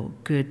 Father, for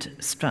good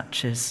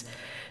structures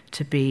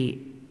to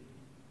be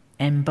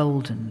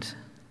emboldened,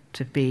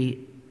 to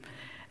be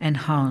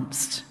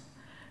enhanced,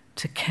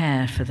 to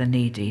care for the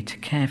needy, to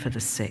care for the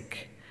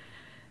sick,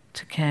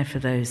 to care for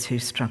those who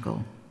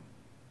struggle.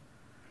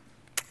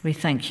 We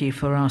thank you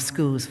for our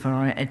schools, for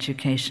our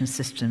education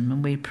system,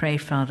 and we pray,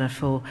 Father,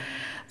 for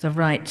the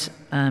right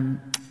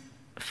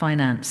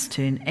finance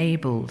to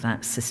enable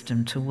that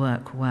system to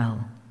work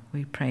well.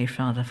 We pray,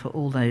 Father, for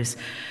all those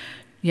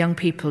young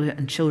people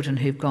and children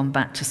who've gone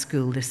back to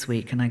school this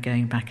week and are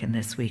going back in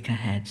this week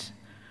ahead.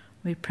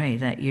 We pray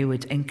that you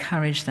would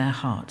encourage their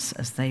hearts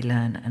as they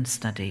learn and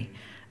study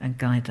and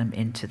guide them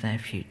into their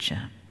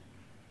future.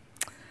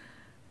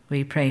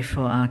 We pray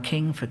for our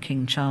King, for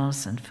King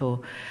Charles, and for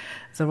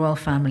the royal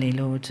family,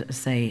 Lord,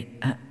 as they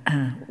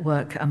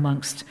work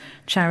amongst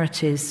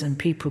charities and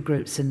people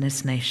groups in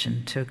this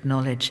nation to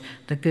acknowledge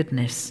the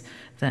goodness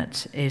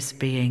that is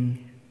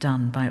being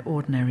done by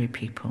ordinary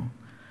people.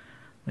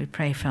 We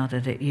pray, Father,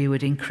 that you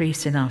would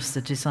increase in us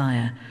the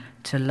desire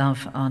to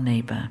love our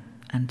neighbour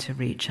and to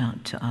reach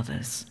out to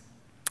others.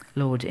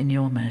 Lord, in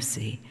your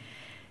mercy,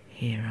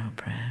 hear our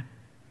prayer.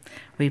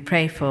 We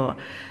pray for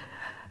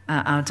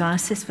our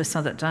diocese, for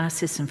Southwark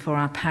Diocese, and for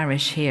our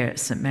parish here at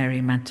St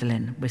Mary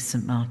Magdalene with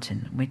St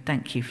Martin. We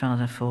thank you,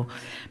 Father, for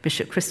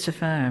Bishop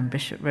Christopher and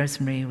Bishop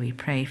Rosemary. We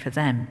pray for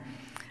them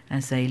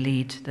as they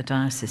lead the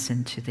diocese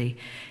into the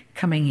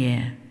coming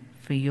year,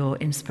 for your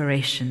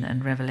inspiration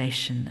and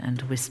revelation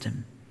and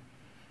wisdom.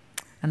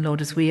 And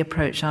Lord, as we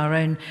approach our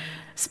own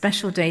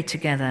special day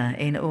together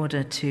in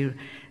order to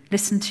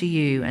listen to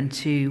you and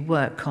to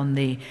work on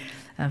the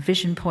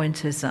vision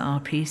pointers that our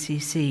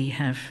PCC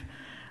have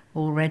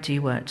already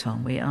worked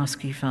on, we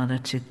ask you, Father,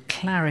 to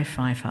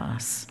clarify for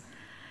us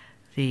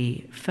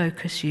the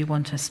focus you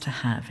want us to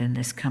have in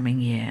this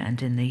coming year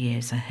and in the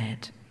years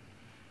ahead.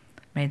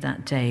 May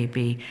that day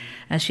be,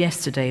 as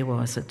yesterday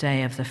was, a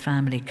day of the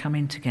family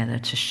coming together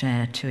to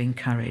share, to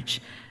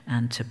encourage,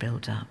 and to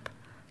build up.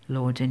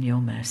 Lord, in your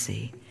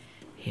mercy,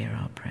 hear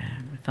our prayer.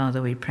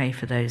 Father, we pray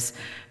for those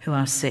who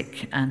are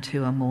sick and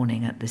who are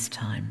mourning at this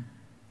time.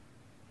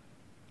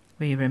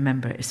 We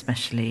remember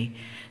especially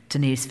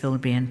Denise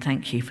Philby and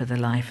thank you for the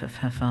life of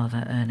her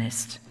father,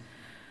 Ernest.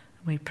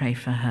 We pray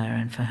for her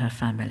and for her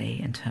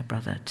family and her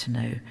brother to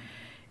know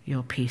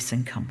your peace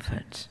and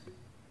comfort.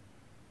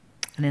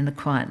 And in the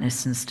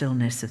quietness and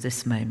stillness of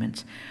this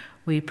moment,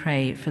 we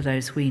pray for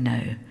those we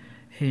know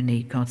who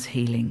need God's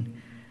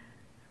healing,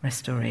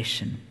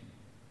 restoration.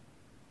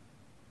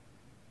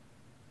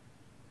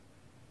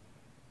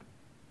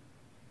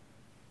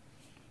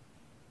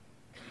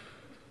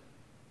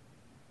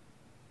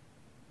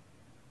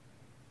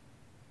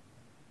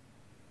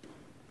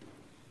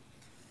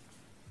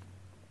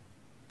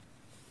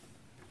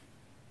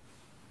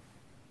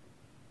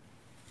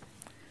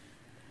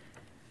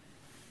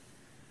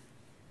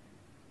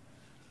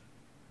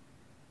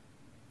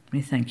 We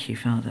thank you,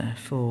 Father,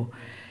 for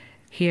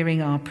hearing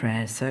our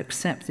prayers. So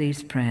accept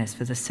these prayers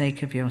for the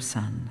sake of your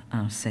Son,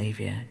 our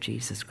Saviour,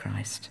 Jesus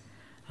Christ.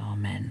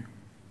 Amen.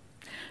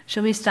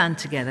 Shall we stand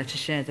together to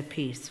share the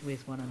peace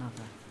with one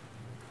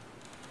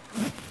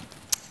another?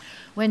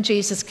 When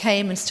Jesus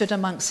came and stood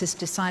amongst his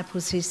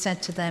disciples, he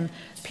said to them,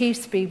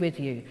 "Peace be with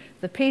you.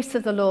 The peace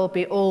of the Lord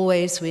be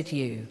always with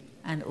you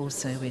and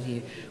also with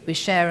you." We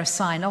share a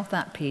sign of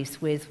that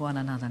peace with one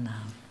another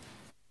now.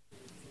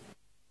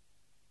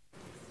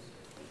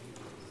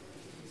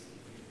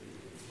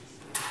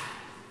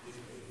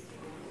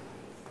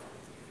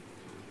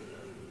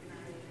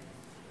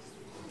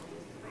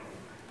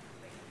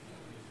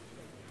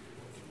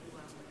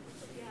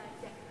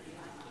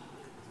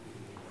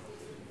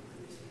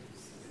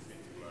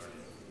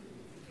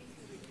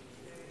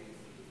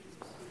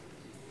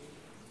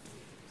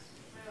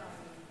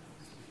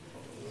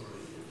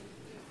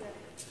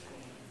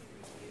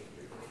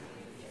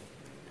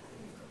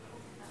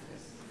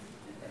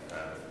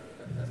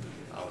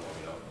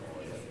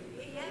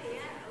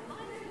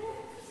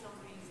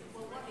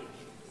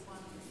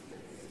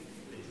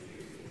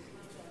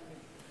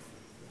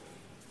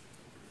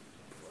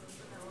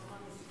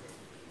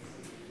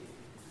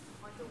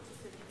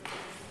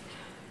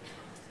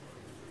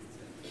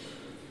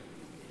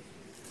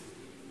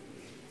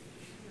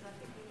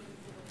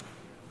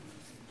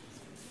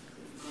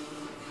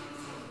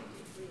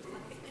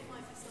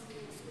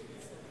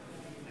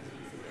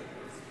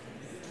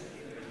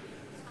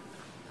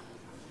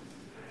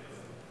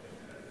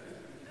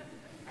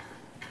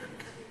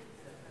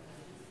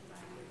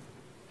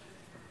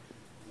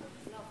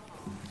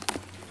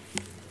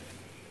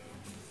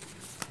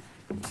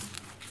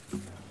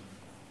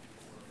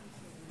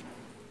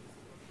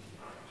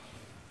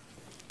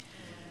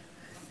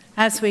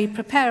 As we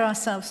prepare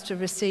ourselves to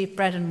receive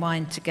bread and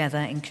wine together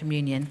in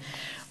communion,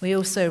 we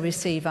also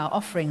receive our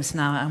offerings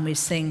now, and we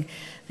sing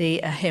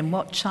the hymn,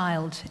 "What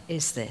Child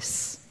Is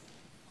This?"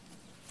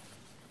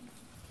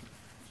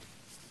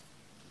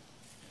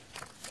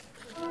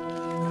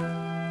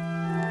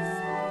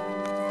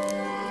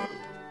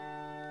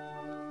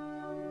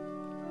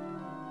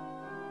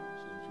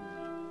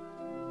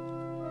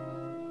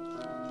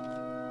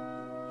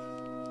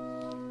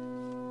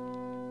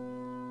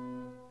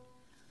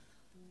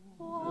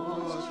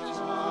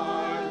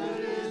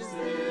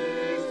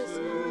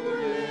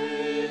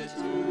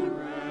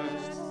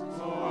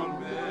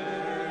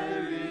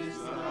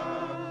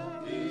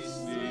 Peace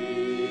be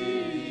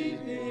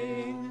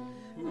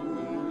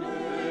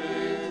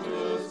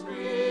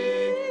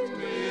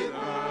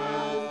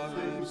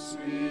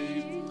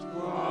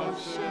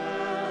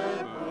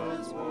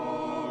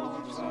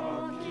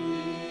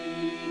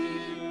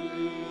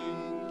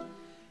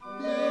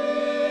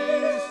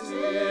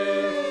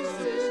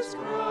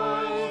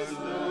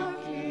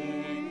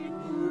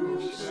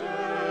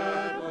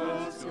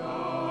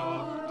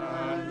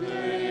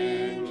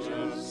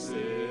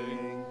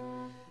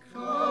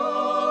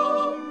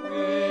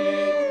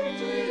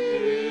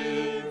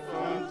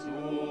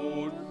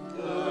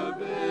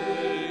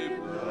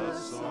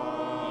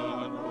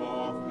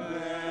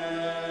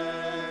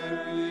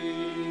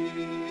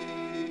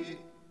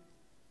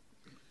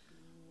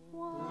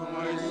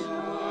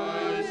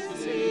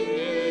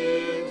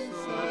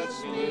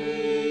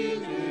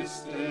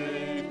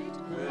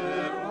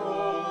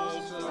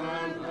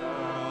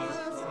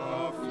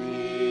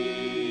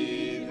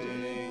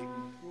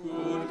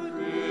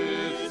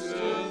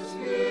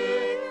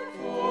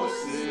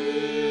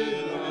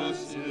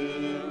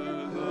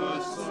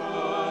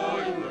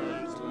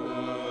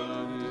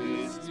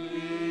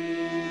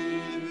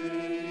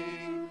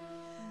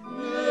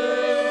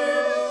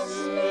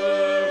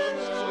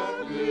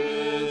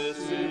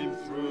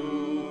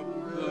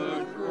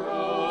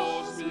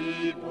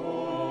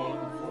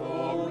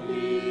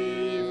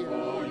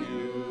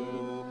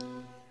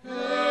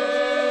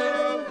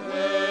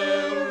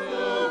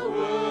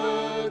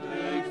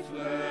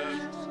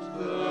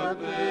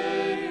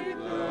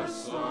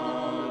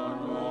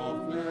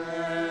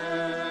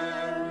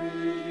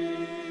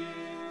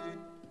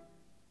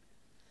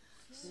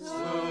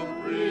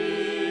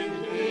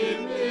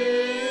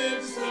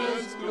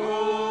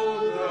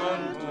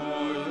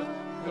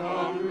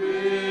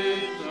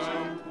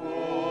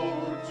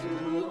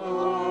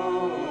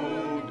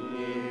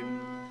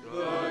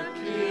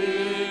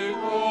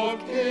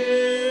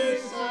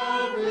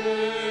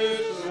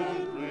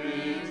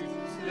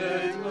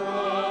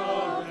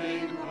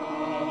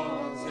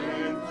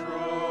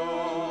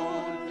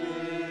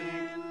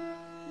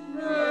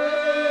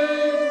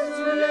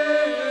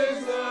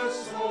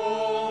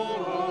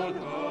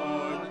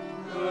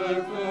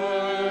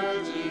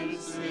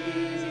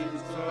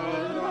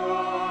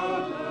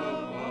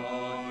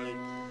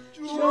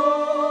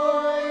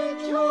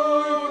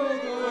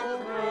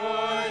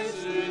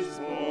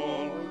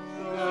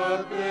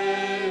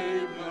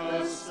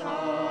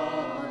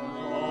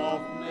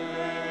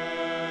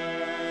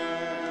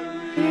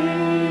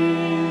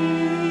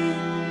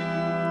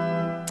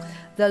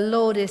The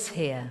Lord is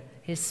here.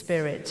 His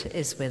Spirit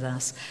is with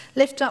us.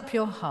 Lift up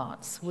your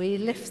hearts. We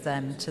lift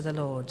them to the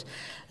Lord.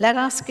 Let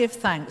us give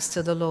thanks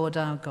to the Lord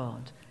our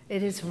God.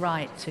 It is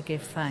right to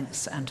give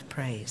thanks and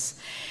praise.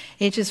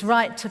 It is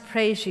right to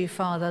praise you,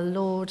 Father,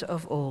 Lord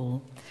of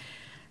all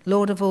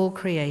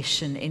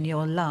creation. In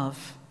your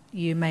love,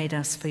 you made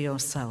us for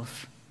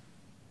yourself.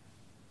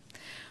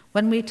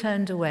 When we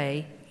turned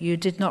away, you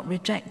did not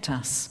reject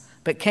us,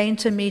 but came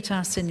to meet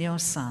us in your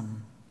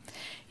Son.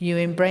 You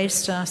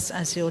embraced us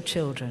as your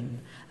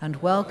children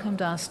and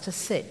welcomed us to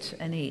sit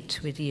and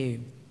eat with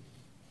you.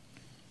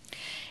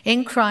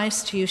 In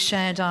Christ, you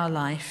shared our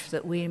life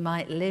that we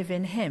might live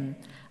in him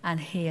and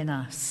he in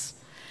us.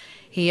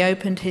 He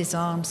opened his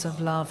arms of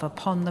love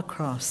upon the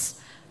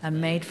cross and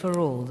made for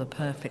all the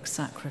perfect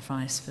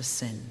sacrifice for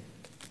sin.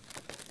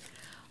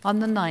 On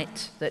the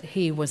night that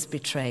he was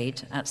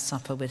betrayed at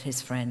supper with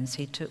his friends,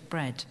 he took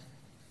bread.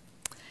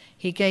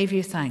 He gave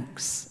you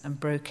thanks and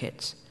broke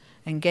it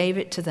and gave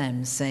it to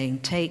them, saying,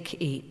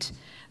 "Take, eat.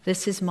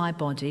 This is my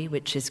body,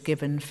 which is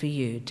given for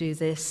you. Do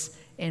this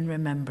in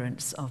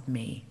remembrance of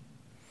me."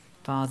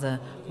 Father,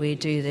 we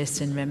do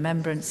this in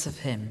remembrance of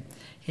him.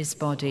 His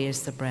body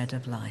is the bread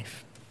of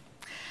life.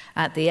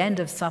 At the end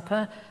of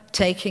supper,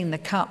 taking the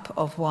cup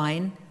of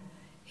wine,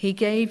 he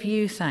gave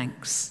you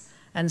thanks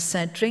and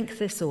said, "Drink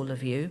this, all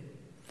of you.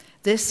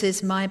 This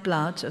is my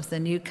blood of the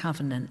new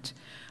covenant,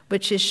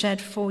 which is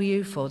shed for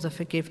you for the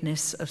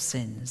forgiveness of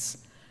sins.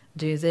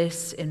 Do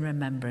this in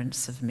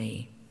remembrance of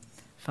me."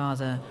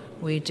 Father,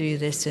 we do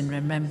this in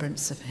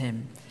remembrance of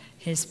him.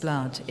 His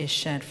blood is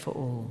shed for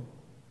all.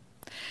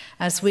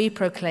 As we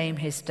proclaim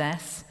his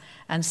death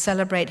and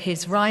celebrate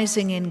his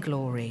rising in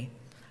glory,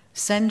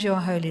 send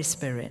your Holy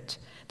Spirit,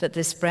 that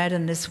this bread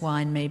and this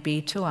wine may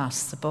be to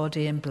us the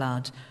body and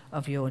blood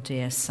of your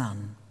dear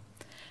Son.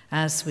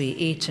 As we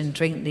eat and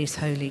drink these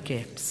holy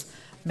gifts,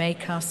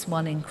 make us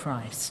one in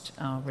Christ,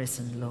 our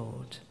risen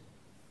Lord.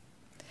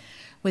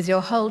 With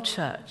your whole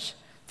church,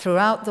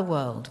 throughout the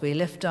world, we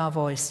lift our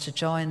voice to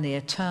join the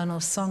eternal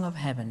song of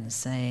heaven,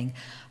 saying,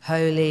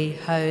 "Holy,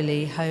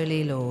 holy,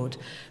 holy Lord,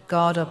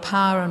 God of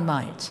power and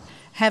might,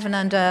 heaven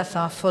and earth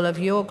are full of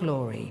your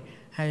glory.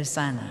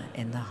 Hosanna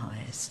in the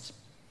highest."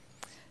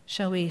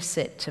 Shall we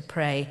sit to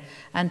pray,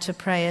 and to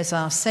pray as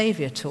our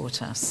Saviour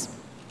taught us?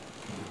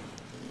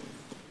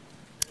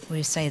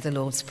 We say the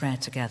Lord's Prayer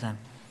together.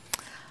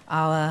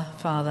 Our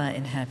Father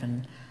in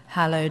heaven,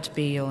 hallowed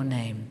be your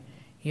name.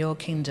 Your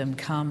kingdom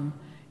come,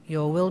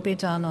 your will be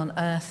done on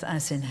earth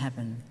as in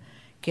heaven.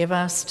 Give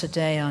us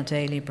today our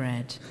daily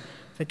bread.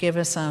 Forgive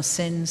us our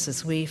sins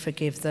as we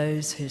forgive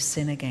those who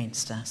sin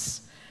against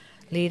us.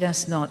 Lead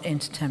us not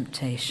into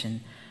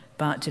temptation,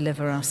 but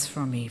deliver us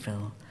from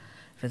evil.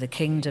 For the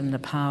kingdom, the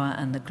power,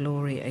 and the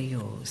glory are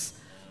yours,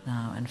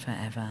 now and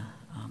forever.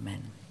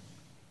 Amen.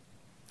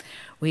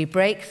 We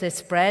break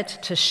this bread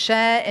to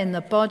share in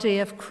the body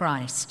of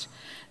Christ.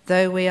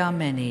 Though we are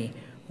many,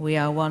 we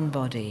are one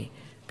body,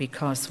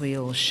 because we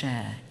all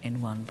share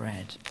in one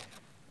bread.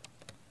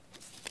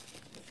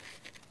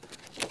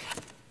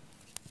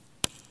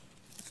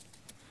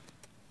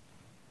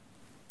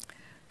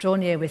 Draw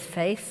near with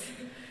faith.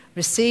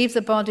 Receive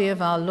the body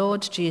of our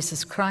Lord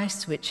Jesus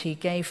Christ, which he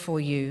gave for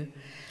you,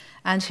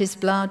 and his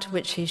blood,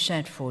 which he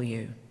shed for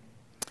you.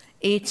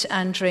 Eat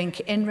and drink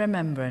in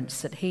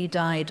remembrance that he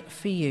died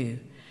for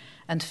you,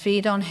 and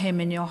feed on him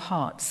in your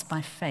hearts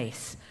by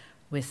faith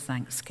with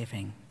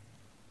thanksgiving.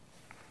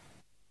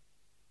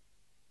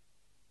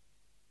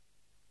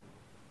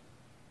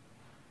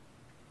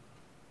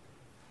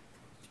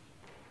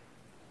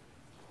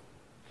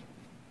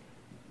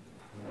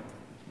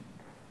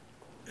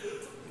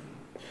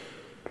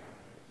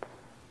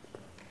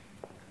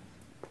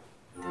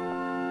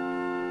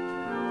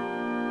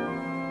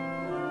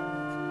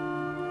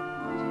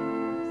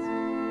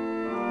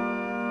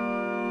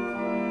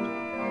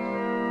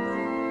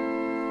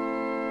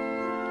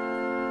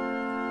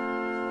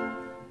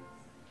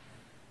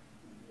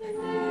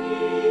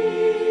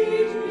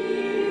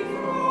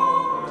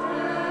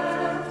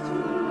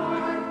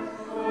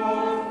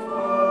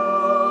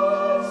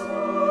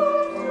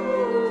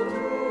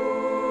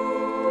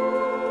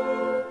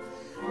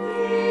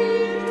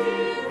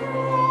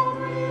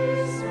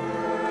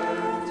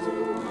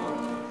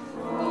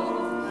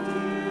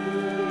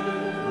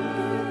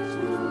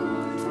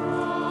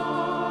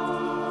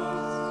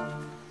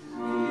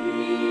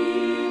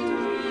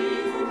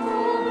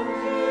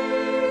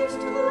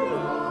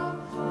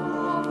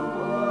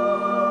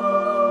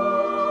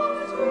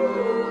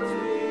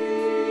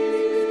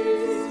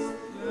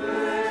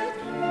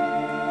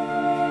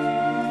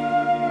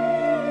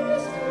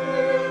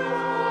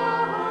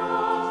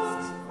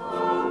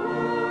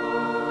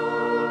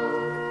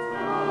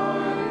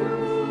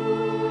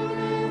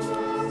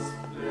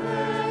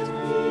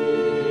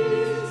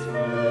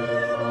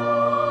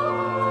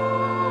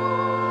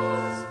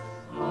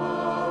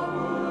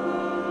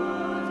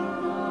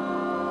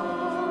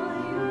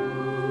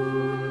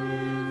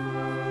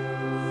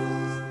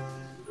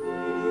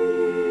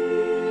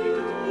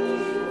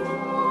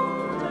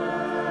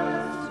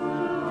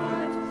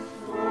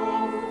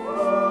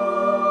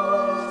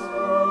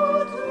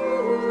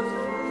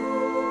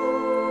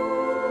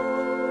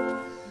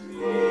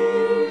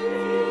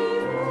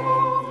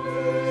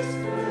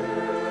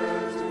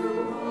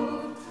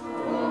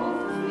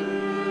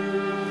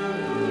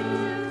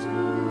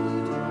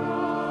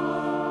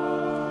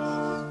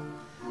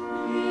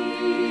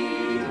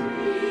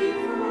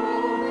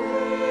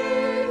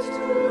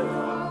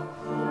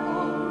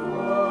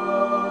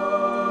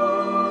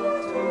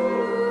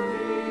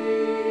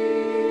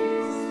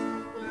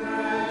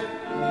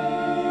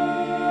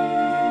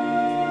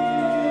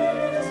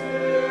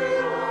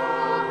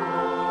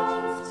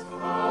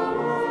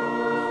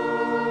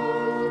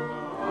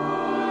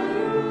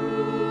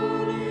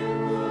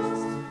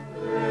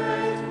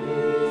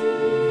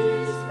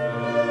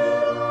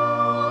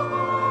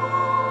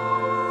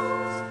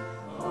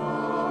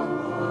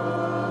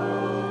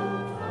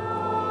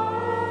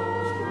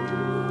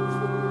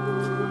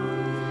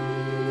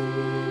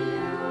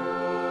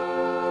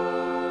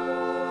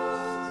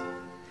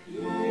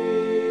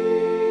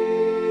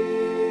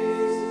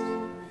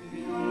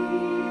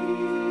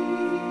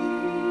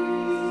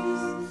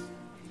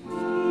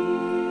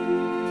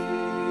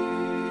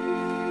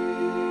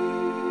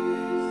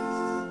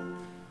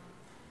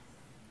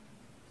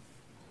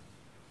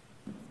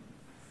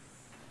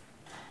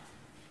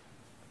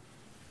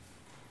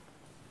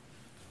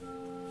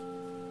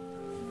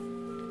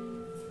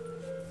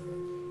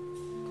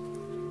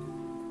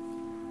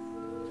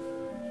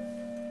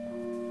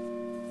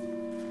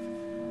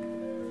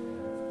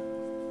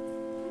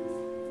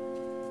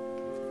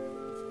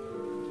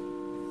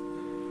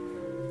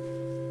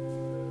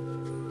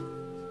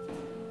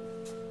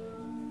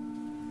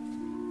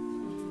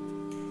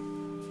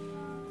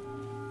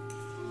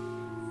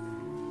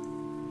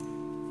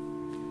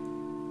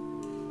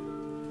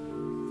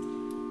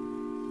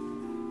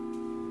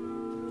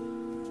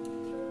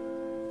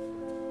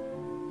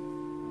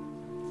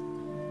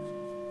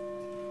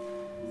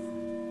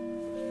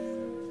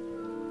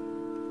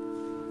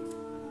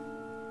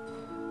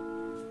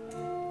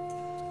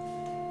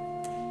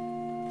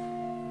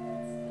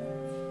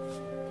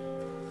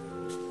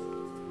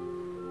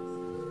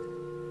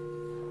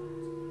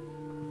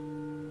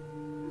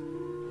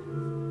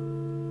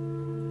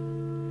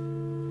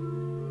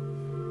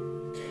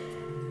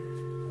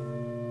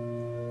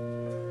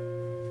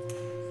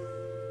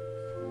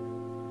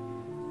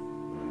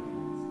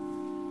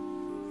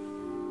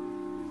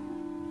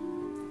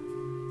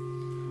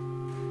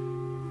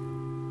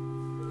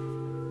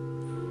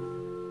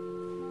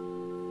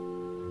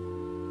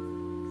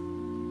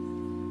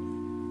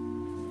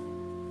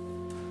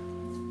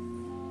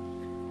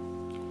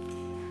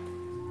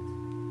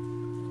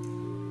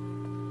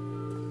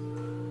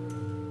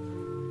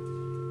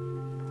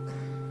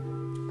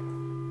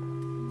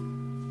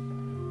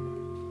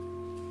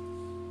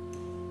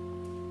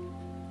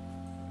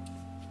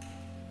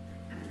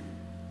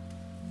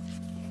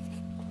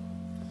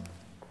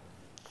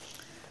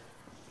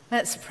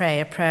 Let's pray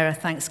a prayer of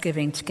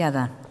thanksgiving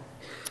together.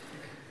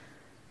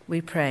 We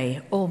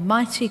pray,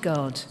 Almighty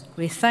God,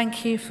 we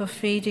thank you for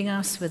feeding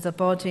us with the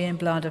body and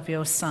blood of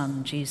your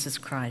Son, Jesus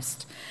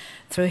Christ.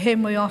 Through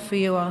him we offer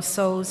you our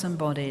souls and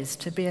bodies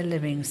to be a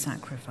living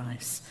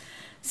sacrifice.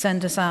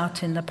 Send us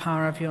out in the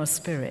power of your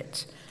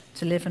Spirit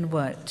to live and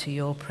work to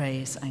your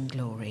praise and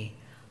glory.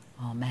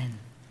 Amen.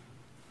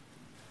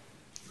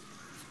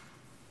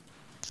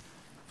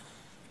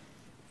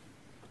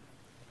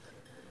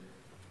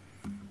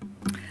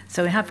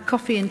 So we have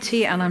coffee and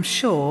tea, and I'm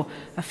sure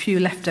a few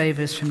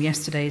leftovers from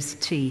yesterday's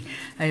tea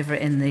over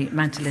in the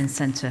Magdalene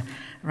Centre,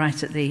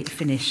 right at the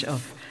finish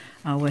of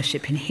our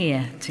worship in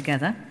here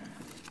together.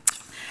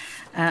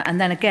 And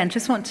then again,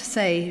 just want to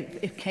say,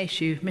 in case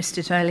you missed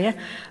it earlier,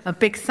 a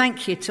big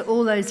thank you to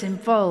all those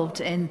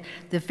involved in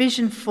the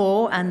vision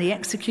for and the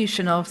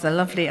execution of the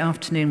lovely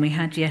afternoon we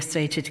had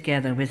yesterday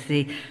together with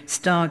the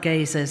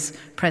Stargazers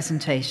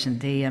presentation,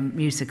 the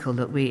musical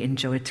that we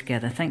enjoyed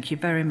together. Thank you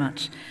very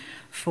much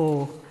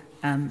for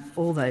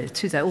all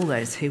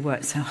those who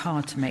worked so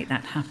hard to make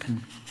that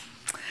happen.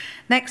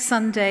 Next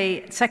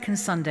Sunday, second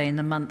Sunday in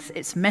the month,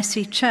 it's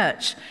Messy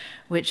Church,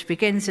 which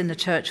begins in the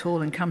church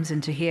hall and comes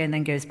into here and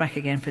then goes back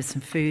again for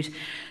some food,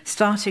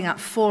 starting at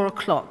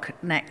 4:00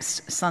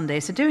 next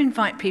Sunday. So do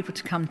invite people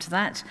to come to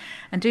that,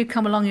 and do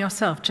come along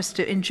yourself just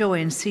to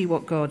enjoy and see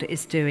what God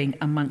is doing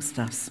amongst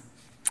us.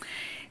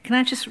 Can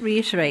I just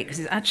reiterate, because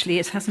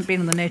it hasn't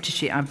been on the notice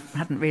sheet, I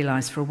hadn't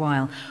realised for a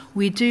while,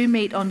 we do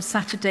meet on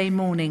Saturday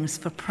mornings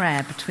for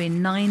prayer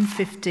between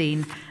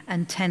 9:15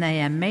 and 10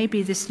 a.m.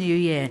 Maybe this new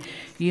year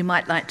you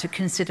might like to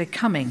consider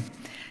coming.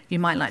 You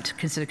might like to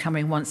consider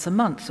coming once a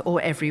month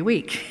or every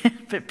week,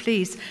 but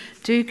please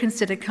do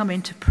consider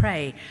coming to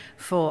pray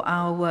for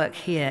our work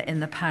here in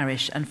the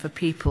parish and for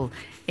people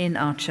in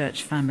our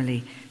church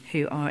family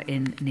who are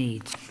in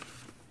need.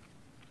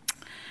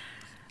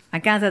 I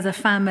gather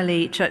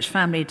the church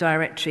family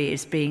directory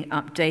is being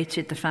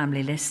updated, the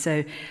family list,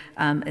 so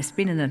it's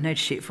been in the notice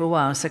sheet for a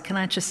while. So can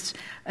I just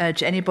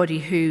urge anybody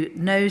who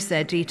knows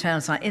their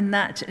details are in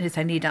that, if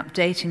they need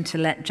updating, to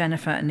let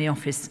Jennifer and the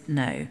office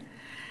know.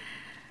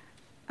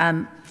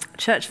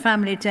 Church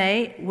Family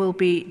Day will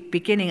be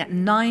beginning at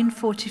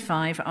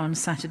 9:45 on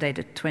Saturday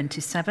the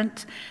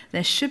 27th.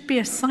 There should be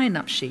a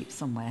sign-up sheet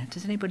somewhere.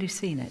 Has anybody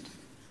seen it?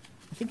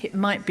 I think it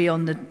might be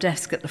on the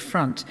desk at the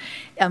front.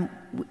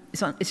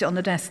 Is it on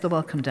the desk, the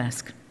welcome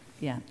desk?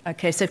 Yeah.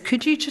 Okay, so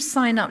could you just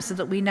sign up so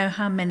that we know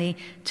how many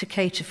to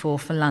cater for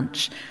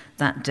lunch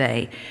that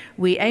day?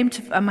 We aim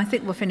to, I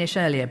think we'll finish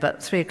earlier,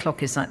 but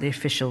 3:00 is like the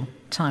official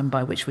time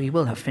by which we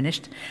will have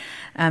finished.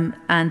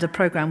 And a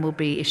programme will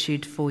be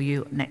issued for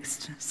you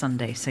next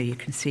Sunday so you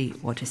can see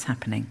what is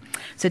happening.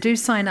 So do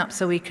sign up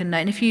so we can know.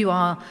 And if you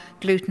are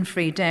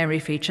gluten-free,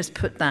 dairy-free, just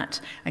put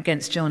that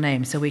against your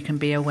name so we can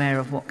be aware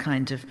of what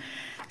kind of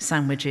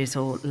sandwiches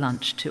or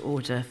lunch to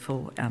order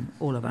for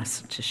all of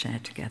us to share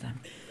together.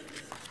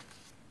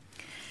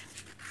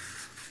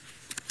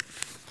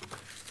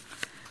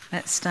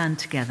 Let's stand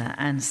together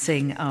and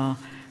sing our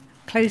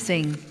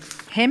closing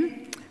hymn,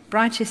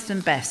 Brightest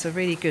and Best, a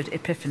really good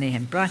Epiphany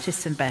hymn.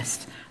 Brightest and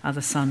best are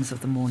the sons of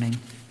the morning.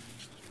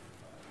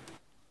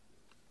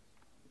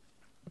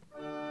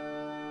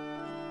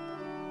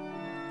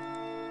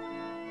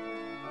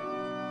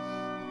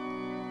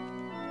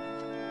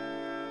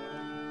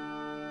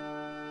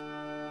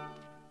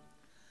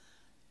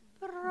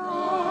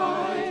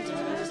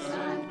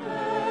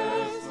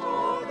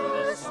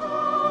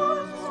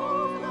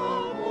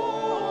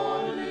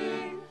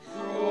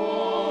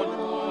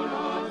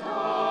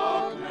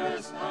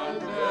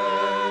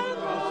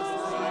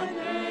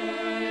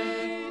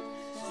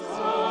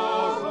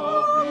 So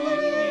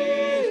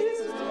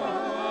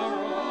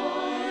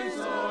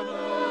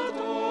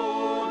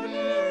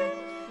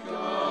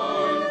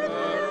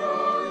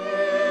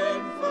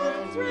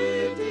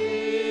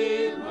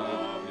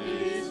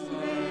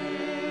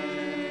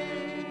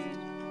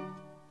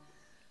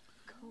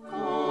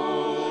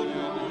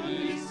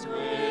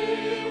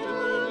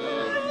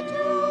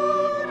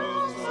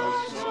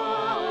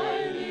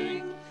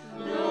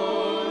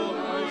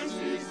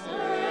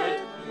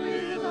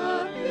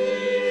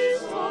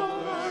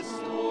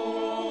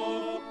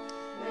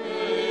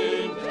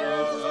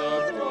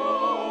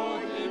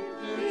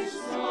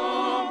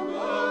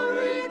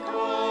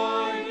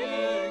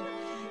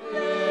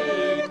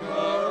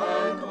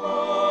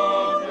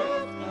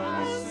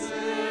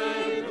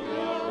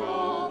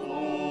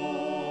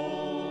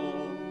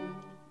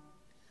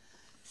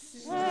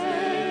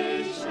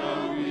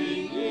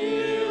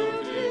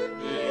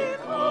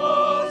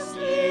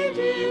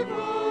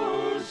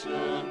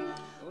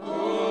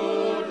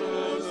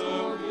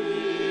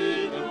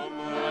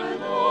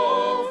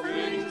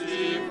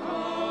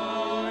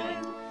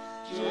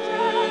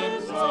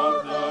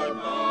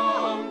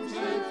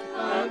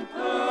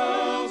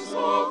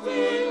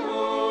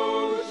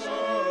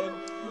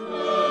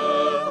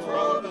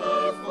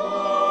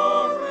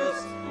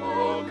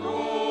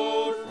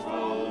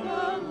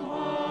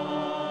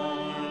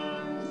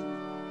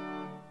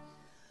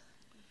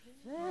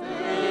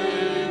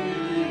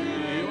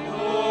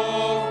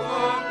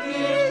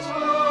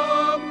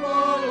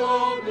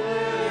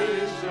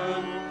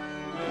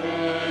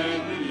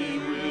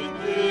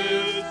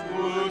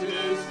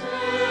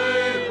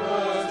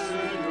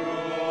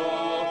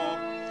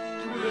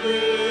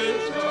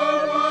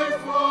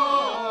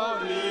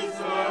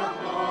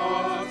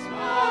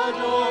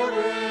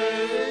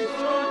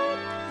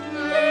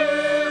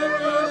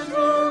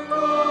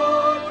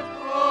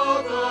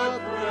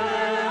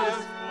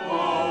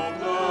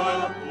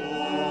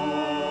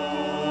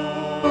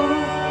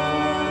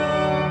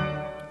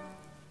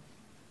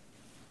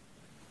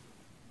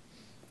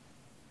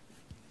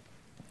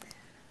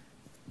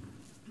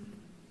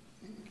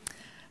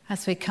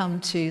As we come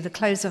to the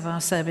close of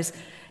our service,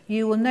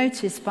 you will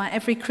notice by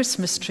every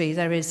Christmas tree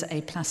there is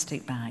a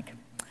plastic bag.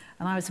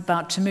 And I was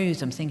about to move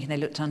them, thinking they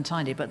looked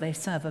untidy, but they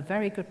serve a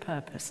very good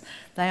purpose.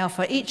 They are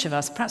for each of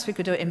us. Perhaps we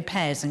could do it in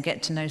pairs and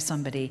get to know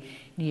somebody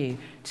new,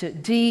 to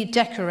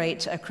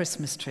decorate a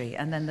Christmas tree.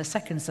 And then the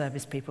second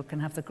service people can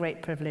have the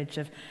great privilege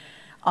of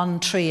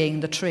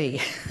untreeing the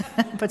tree,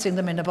 putting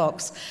them in a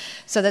box.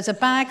 So there's a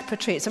bag per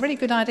tree. It's a really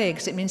good idea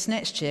because it means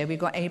next year we've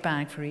got a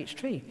bag for each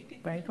tree.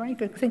 Very, very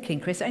good thinking,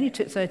 Chris. It only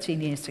took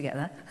 13 years to get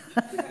that.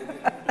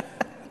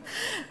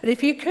 But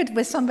if you could,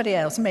 with somebody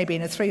else, maybe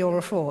in a 3 or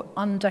a 4,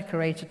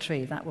 undecorate a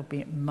tree, that would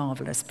be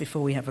marvellous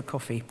before we have a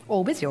coffee,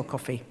 or with your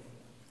coffee.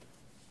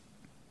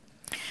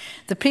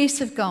 The peace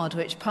of God,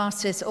 which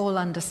passes all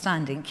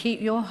understanding, keep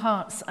your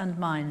hearts and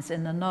minds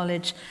in the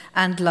knowledge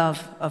and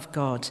love of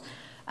God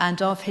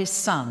and of his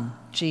Son,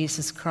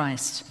 Jesus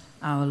Christ,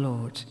 our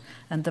Lord.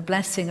 And the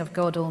blessing of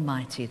God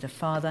Almighty, the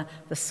Father,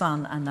 the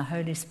Son, and the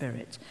Holy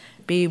Spirit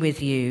be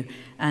with you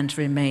and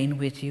remain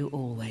with you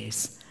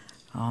always.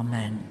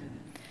 Amen.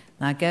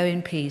 Now go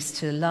in peace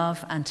to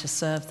love and to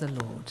serve the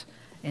Lord.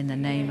 In the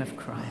name of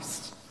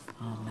Christ.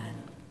 Amen.